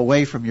draw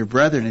away from your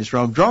brethren is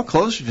wrong. Draw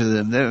closer to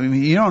them. I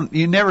mean,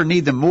 you never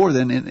need them more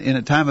than in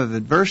a time of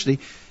adversity.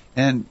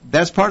 And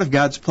that's part of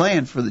God's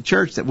plan for the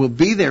church, that we'll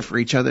be there for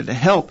each other to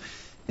help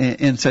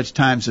in such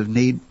times of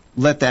need.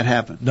 Let that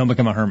happen. Don't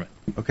become a hermit.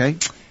 Okay?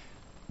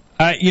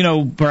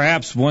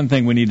 Perhaps one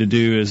thing we need to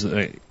do is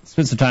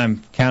spend some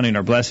time counting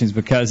our blessings,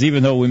 because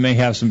even though we may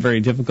have some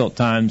very difficult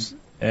times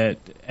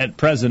at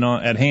present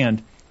at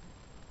hand,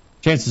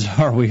 chances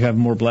are we have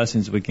more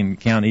blessings we can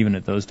count even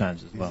at those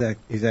times as well.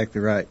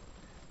 Exactly right.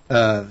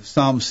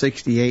 Psalm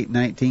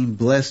 68:19,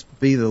 blessed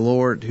be the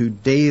Lord who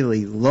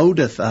daily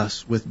loadeth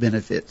us with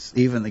benefits,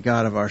 even the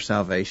God of our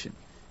salvation.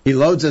 He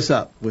loads us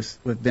up with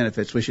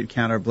benefits. We should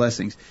count our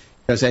blessings,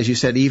 because, as you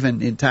said,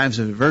 even in times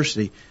of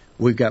adversity,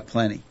 we've got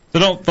plenty. So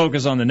don't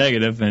focus on the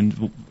negative, and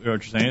what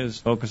you're saying is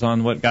focus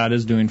on what God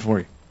is doing for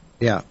you.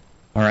 Yeah.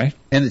 All right.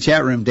 In the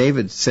chat room,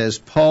 David says,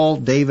 Paul,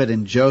 David,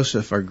 and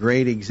Joseph are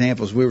great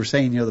examples. We were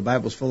saying, the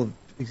Bible's full of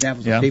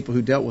examples of people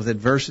who dealt with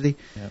adversity.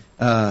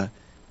 Yeah.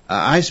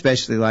 I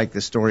especially like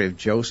the story of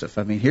Joseph.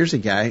 I mean, here's a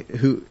guy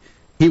who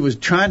he was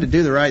trying to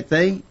do the right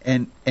thing,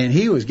 and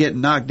he was getting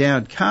knocked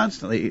down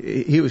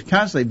constantly. He was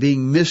constantly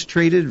being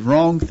mistreated.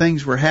 Wrong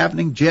things were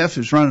happening. Jeff,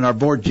 who's running our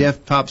board,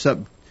 Jeff pops up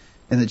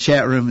in the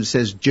chat room and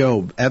says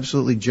Job.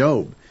 Absolutely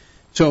Job.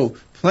 So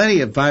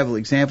plenty of Bible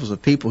examples of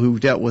people who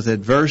dealt with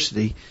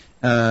adversity,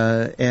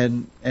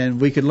 and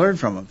we could learn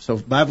from them. So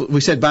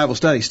we said Bible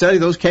study. Study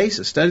those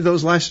cases. Study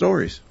those life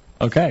stories.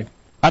 Okay.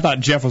 I thought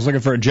Jeff was looking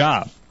for a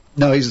job.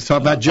 No, he's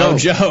talking about Job. Oh,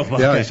 Job.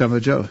 Okay. Yeah, he's talking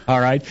about Job. All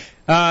right.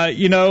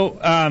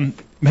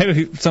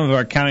 Maybe some of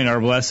our counting our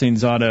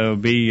blessings ought to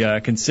be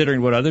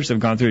considering what others have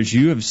gone through, as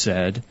you have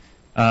said.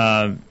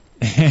 And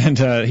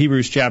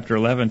Hebrews chapter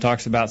 11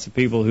 talks about some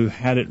people who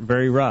had it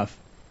very rough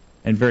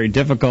and very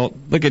difficult.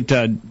 Look at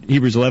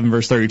Hebrews 11,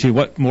 verse 32.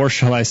 What more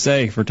shall I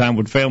say? For time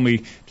would fail me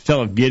to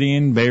tell of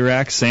Gideon,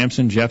 Barak,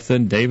 Samson, Jephthah,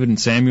 David, and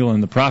Samuel,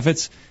 and the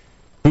prophets,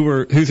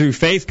 who through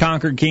faith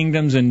conquered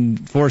kingdoms,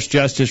 enforced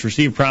justice,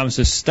 received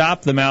promises,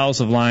 stopped the mouths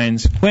of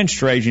lions,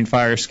 quenched raging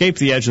fire, escaped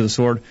the edge of the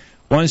sword,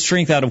 won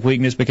strength out of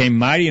weakness, became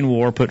mighty in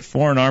war, put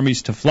foreign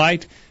armies to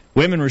flight.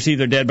 Women received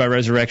their dead by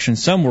resurrection.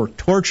 Some were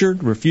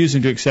tortured,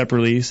 refusing to accept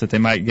release that they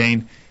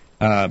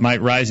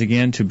might rise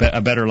again to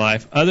a better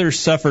life. Others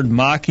suffered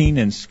mocking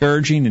and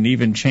scourging and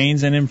even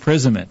chains and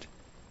imprisonment.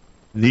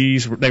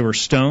 They were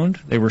stoned,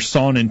 they were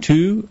sawn in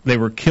two, they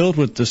were killed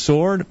with the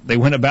sword, they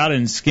went about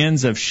in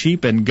skins of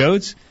sheep and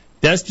goats,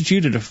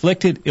 destitute and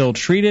afflicted,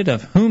 ill-treated,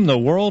 of whom the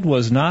world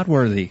was not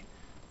worthy,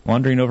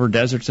 wandering over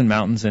deserts and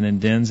mountains and in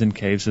dens and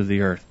caves of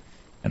the earth.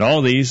 And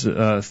all these,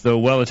 though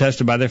well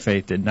attested by their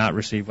faith, did not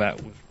receive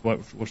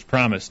what was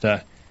promised.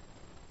 I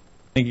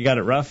think you got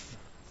it rough.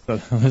 So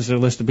there's a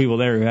list of people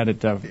there who had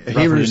it rougher than you.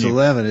 Hebrews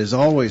 11 is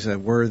always a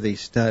worthy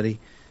study.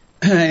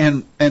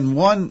 And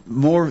one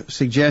more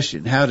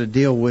suggestion, how to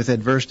deal with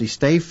adversity.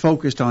 Stay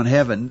focused on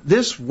heaven.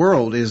 This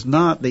world is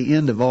not the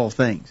end of all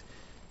things.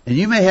 And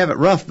you may have it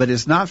rough, but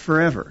it's not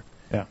forever.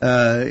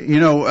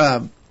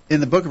 Yeah. In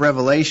the book of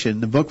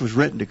Revelation, the book was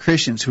written to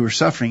Christians who were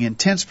suffering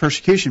intense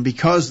persecution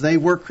because they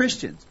were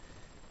Christians.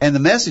 And the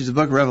message of the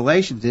book of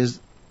Revelation is,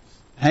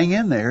 hang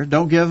in there,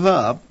 don't give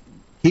up,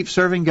 keep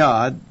serving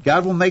God.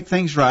 God will make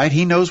things right.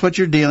 He knows what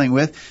you're dealing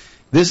with.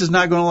 This is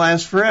not going to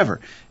last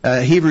forever.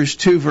 Hebrews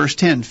 2, verse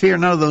 10, fear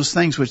none of those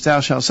things which thou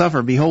shalt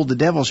suffer. Behold, the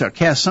devil shall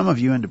cast some of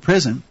you into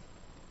prison,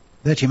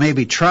 that you may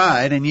be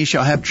tried, and ye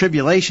shall have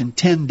tribulation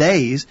 10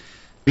 days.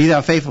 Be thou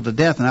faithful to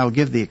death, and I will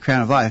give thee a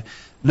crown of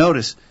life.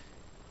 Notice,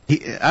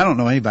 I don't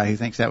know anybody who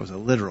thinks that was a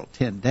literal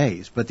 10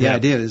 days, but the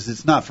idea is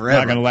it's not forever.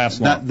 Not going to last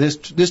long.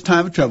 This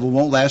time of trouble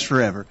won't last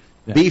forever.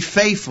 Yeah. Be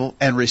faithful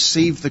and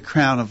receive the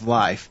crown of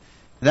life.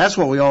 That's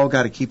what we all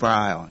got to keep our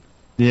eye on.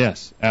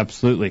 Yes,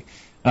 absolutely.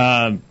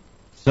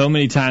 So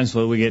many times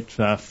we get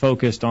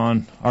focused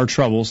on our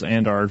troubles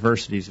and our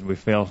adversities, and we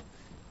fail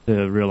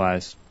to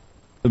realize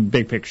the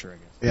big picture,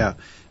 I guess.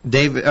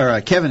 Yeah.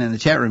 Kevin in the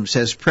chat room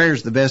says prayer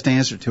is the best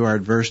answer to our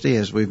adversity,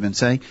 as we've been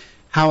saying.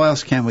 How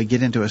else can we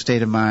get into a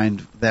state of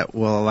mind that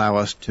will allow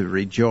us to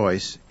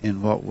rejoice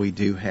in what we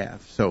do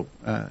have? So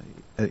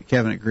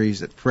Kevin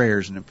agrees that prayer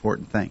is an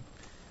important thing.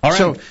 All right.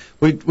 So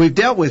we've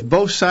dealt with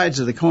both sides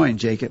of the coin,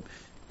 Jacob,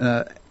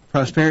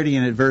 prosperity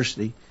and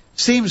adversity.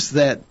 Seems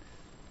that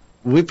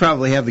we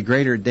probably have the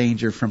greater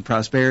danger from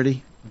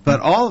prosperity,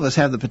 but all of us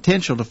have the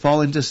potential to fall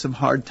into some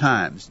hard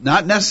times.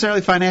 Not necessarily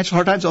financial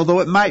hard times,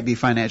 although it might be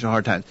financial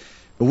hard times.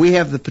 But we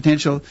have the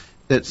potential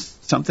that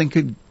something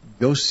could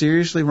go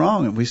seriously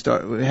wrong, and we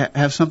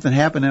have something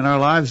happen in our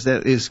lives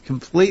that is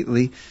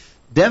completely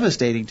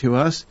devastating to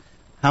us.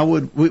 How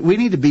would we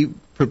need to be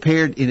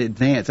prepared in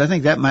advance? I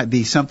think that might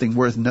be something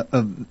worth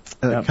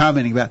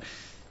commenting about.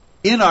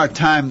 In our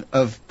time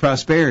of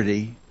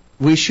prosperity,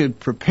 we should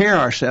prepare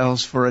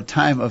ourselves for a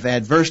time of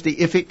adversity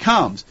if it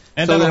comes,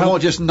 and so that it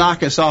won't just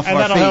knock us off our feet. And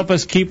that'll help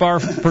us keep our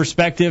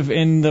perspective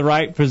in the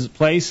right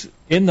place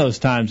in those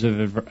times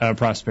of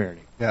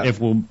prosperity. Yeah. If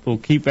we'll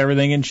keep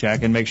everything in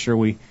check and make sure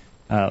we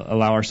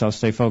allow ourselves to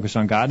stay focused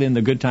on God in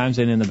the good times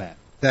and in the bad.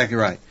 Exactly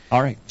right.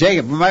 All right.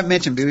 Jacob, we might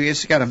mention, we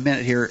just got a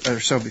minute here or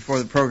so before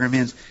the program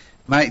ends,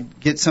 might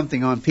get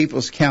something on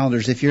people's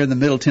calendars. If you're in the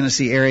Middle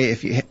Tennessee area,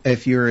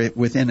 if you're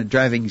within a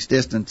driving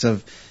distance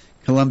of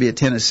Columbia,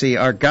 Tennessee,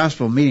 our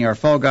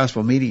fall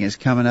gospel meeting is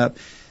coming up,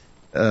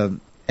 and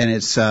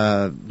it's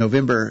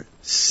November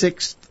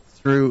 6th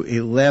through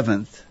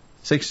 11th.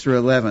 6th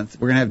through 11th.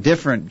 We're going to have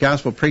different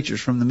gospel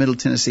preachers from the Middle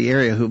Tennessee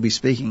area who will be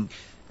speaking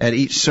at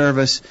each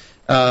service.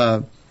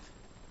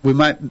 We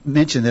might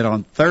mention that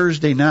on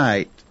Thursday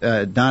night,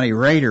 Donnie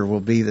Rader will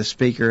be the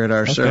speaker at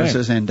our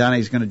services, and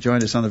Donnie's going to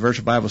join us on the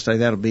virtual Bible study.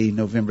 That'll be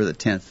November the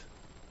 10th.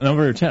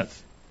 November the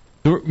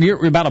 10th.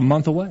 You're about a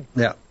month away.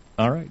 Yeah.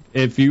 All right.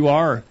 If you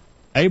are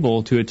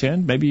able to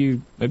attend, maybe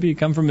you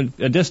come from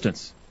a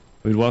distance.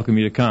 We'd welcome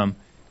you to come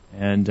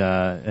and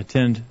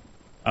attend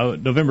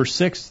November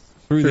 6th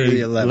through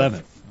the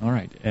 11th. All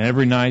right. And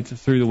every night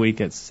through the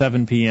week at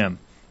 7 p.m.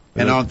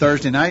 And on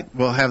Thursday night,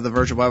 we'll have the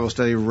virtual Bible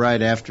study right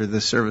after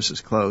the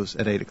services close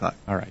at 8 o'clock.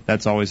 All right.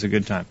 That's always a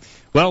good time.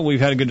 Well, we've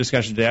had a good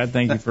discussion, Dad.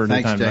 Thank you for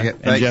the time.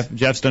 And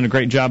Jeff's done a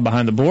great job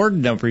behind the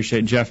board. I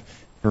appreciate Jeff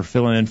for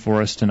filling in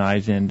for us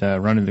tonight and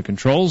running the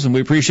controls. And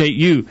we appreciate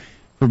you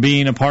for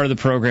being a part of the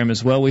program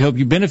as well. We hope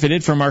you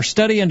benefited from our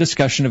study and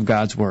discussion of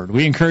God's Word.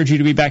 We encourage you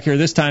to be back here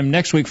this time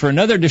next week for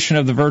another edition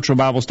of the virtual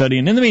Bible study.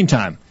 And in the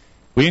meantime,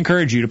 we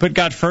encourage you to put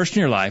God first in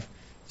your life,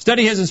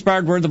 study His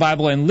inspired Word, the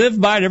Bible, and live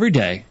by it every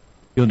day.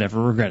 You'll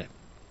never regret it.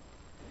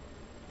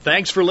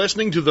 Thanks for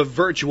listening to the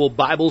Virtual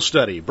Bible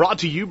Study, brought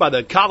to you by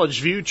the College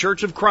View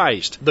Church of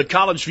Christ. The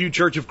College View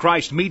Church of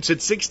Christ meets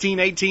at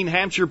 1618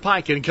 Hampshire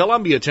Pike in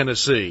Columbia,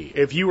 Tennessee.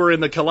 If you are in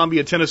the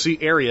Columbia, Tennessee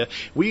area,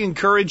 we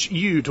encourage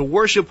you to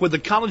worship with the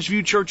College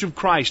View Church of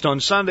Christ on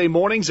Sunday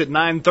mornings at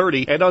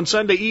 9:30 and on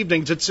Sunday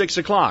evenings at 6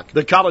 o'clock.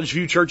 The College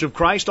View Church of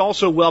Christ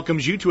also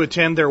welcomes you to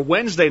attend their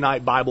Wednesday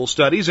night Bible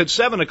studies at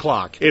 7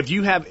 o'clock. If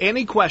you have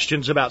any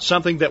questions about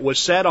something that was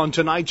said on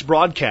tonight's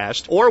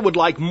broadcast or would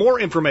like more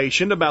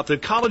information about the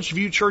College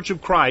View Church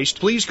of Christ,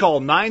 please call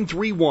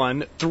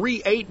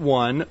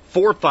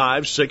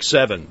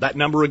 931-381-4567. That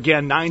number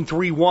again,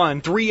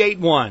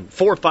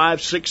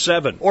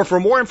 931-381-4567. Or for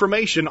more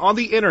information on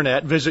the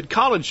internet, visit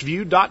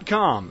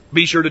collegeview.com.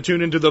 Be sure to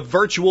tune into the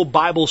Virtual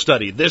Bible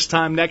Study this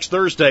time next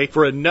Thursday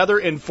for another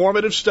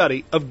informative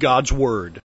study of God's Word.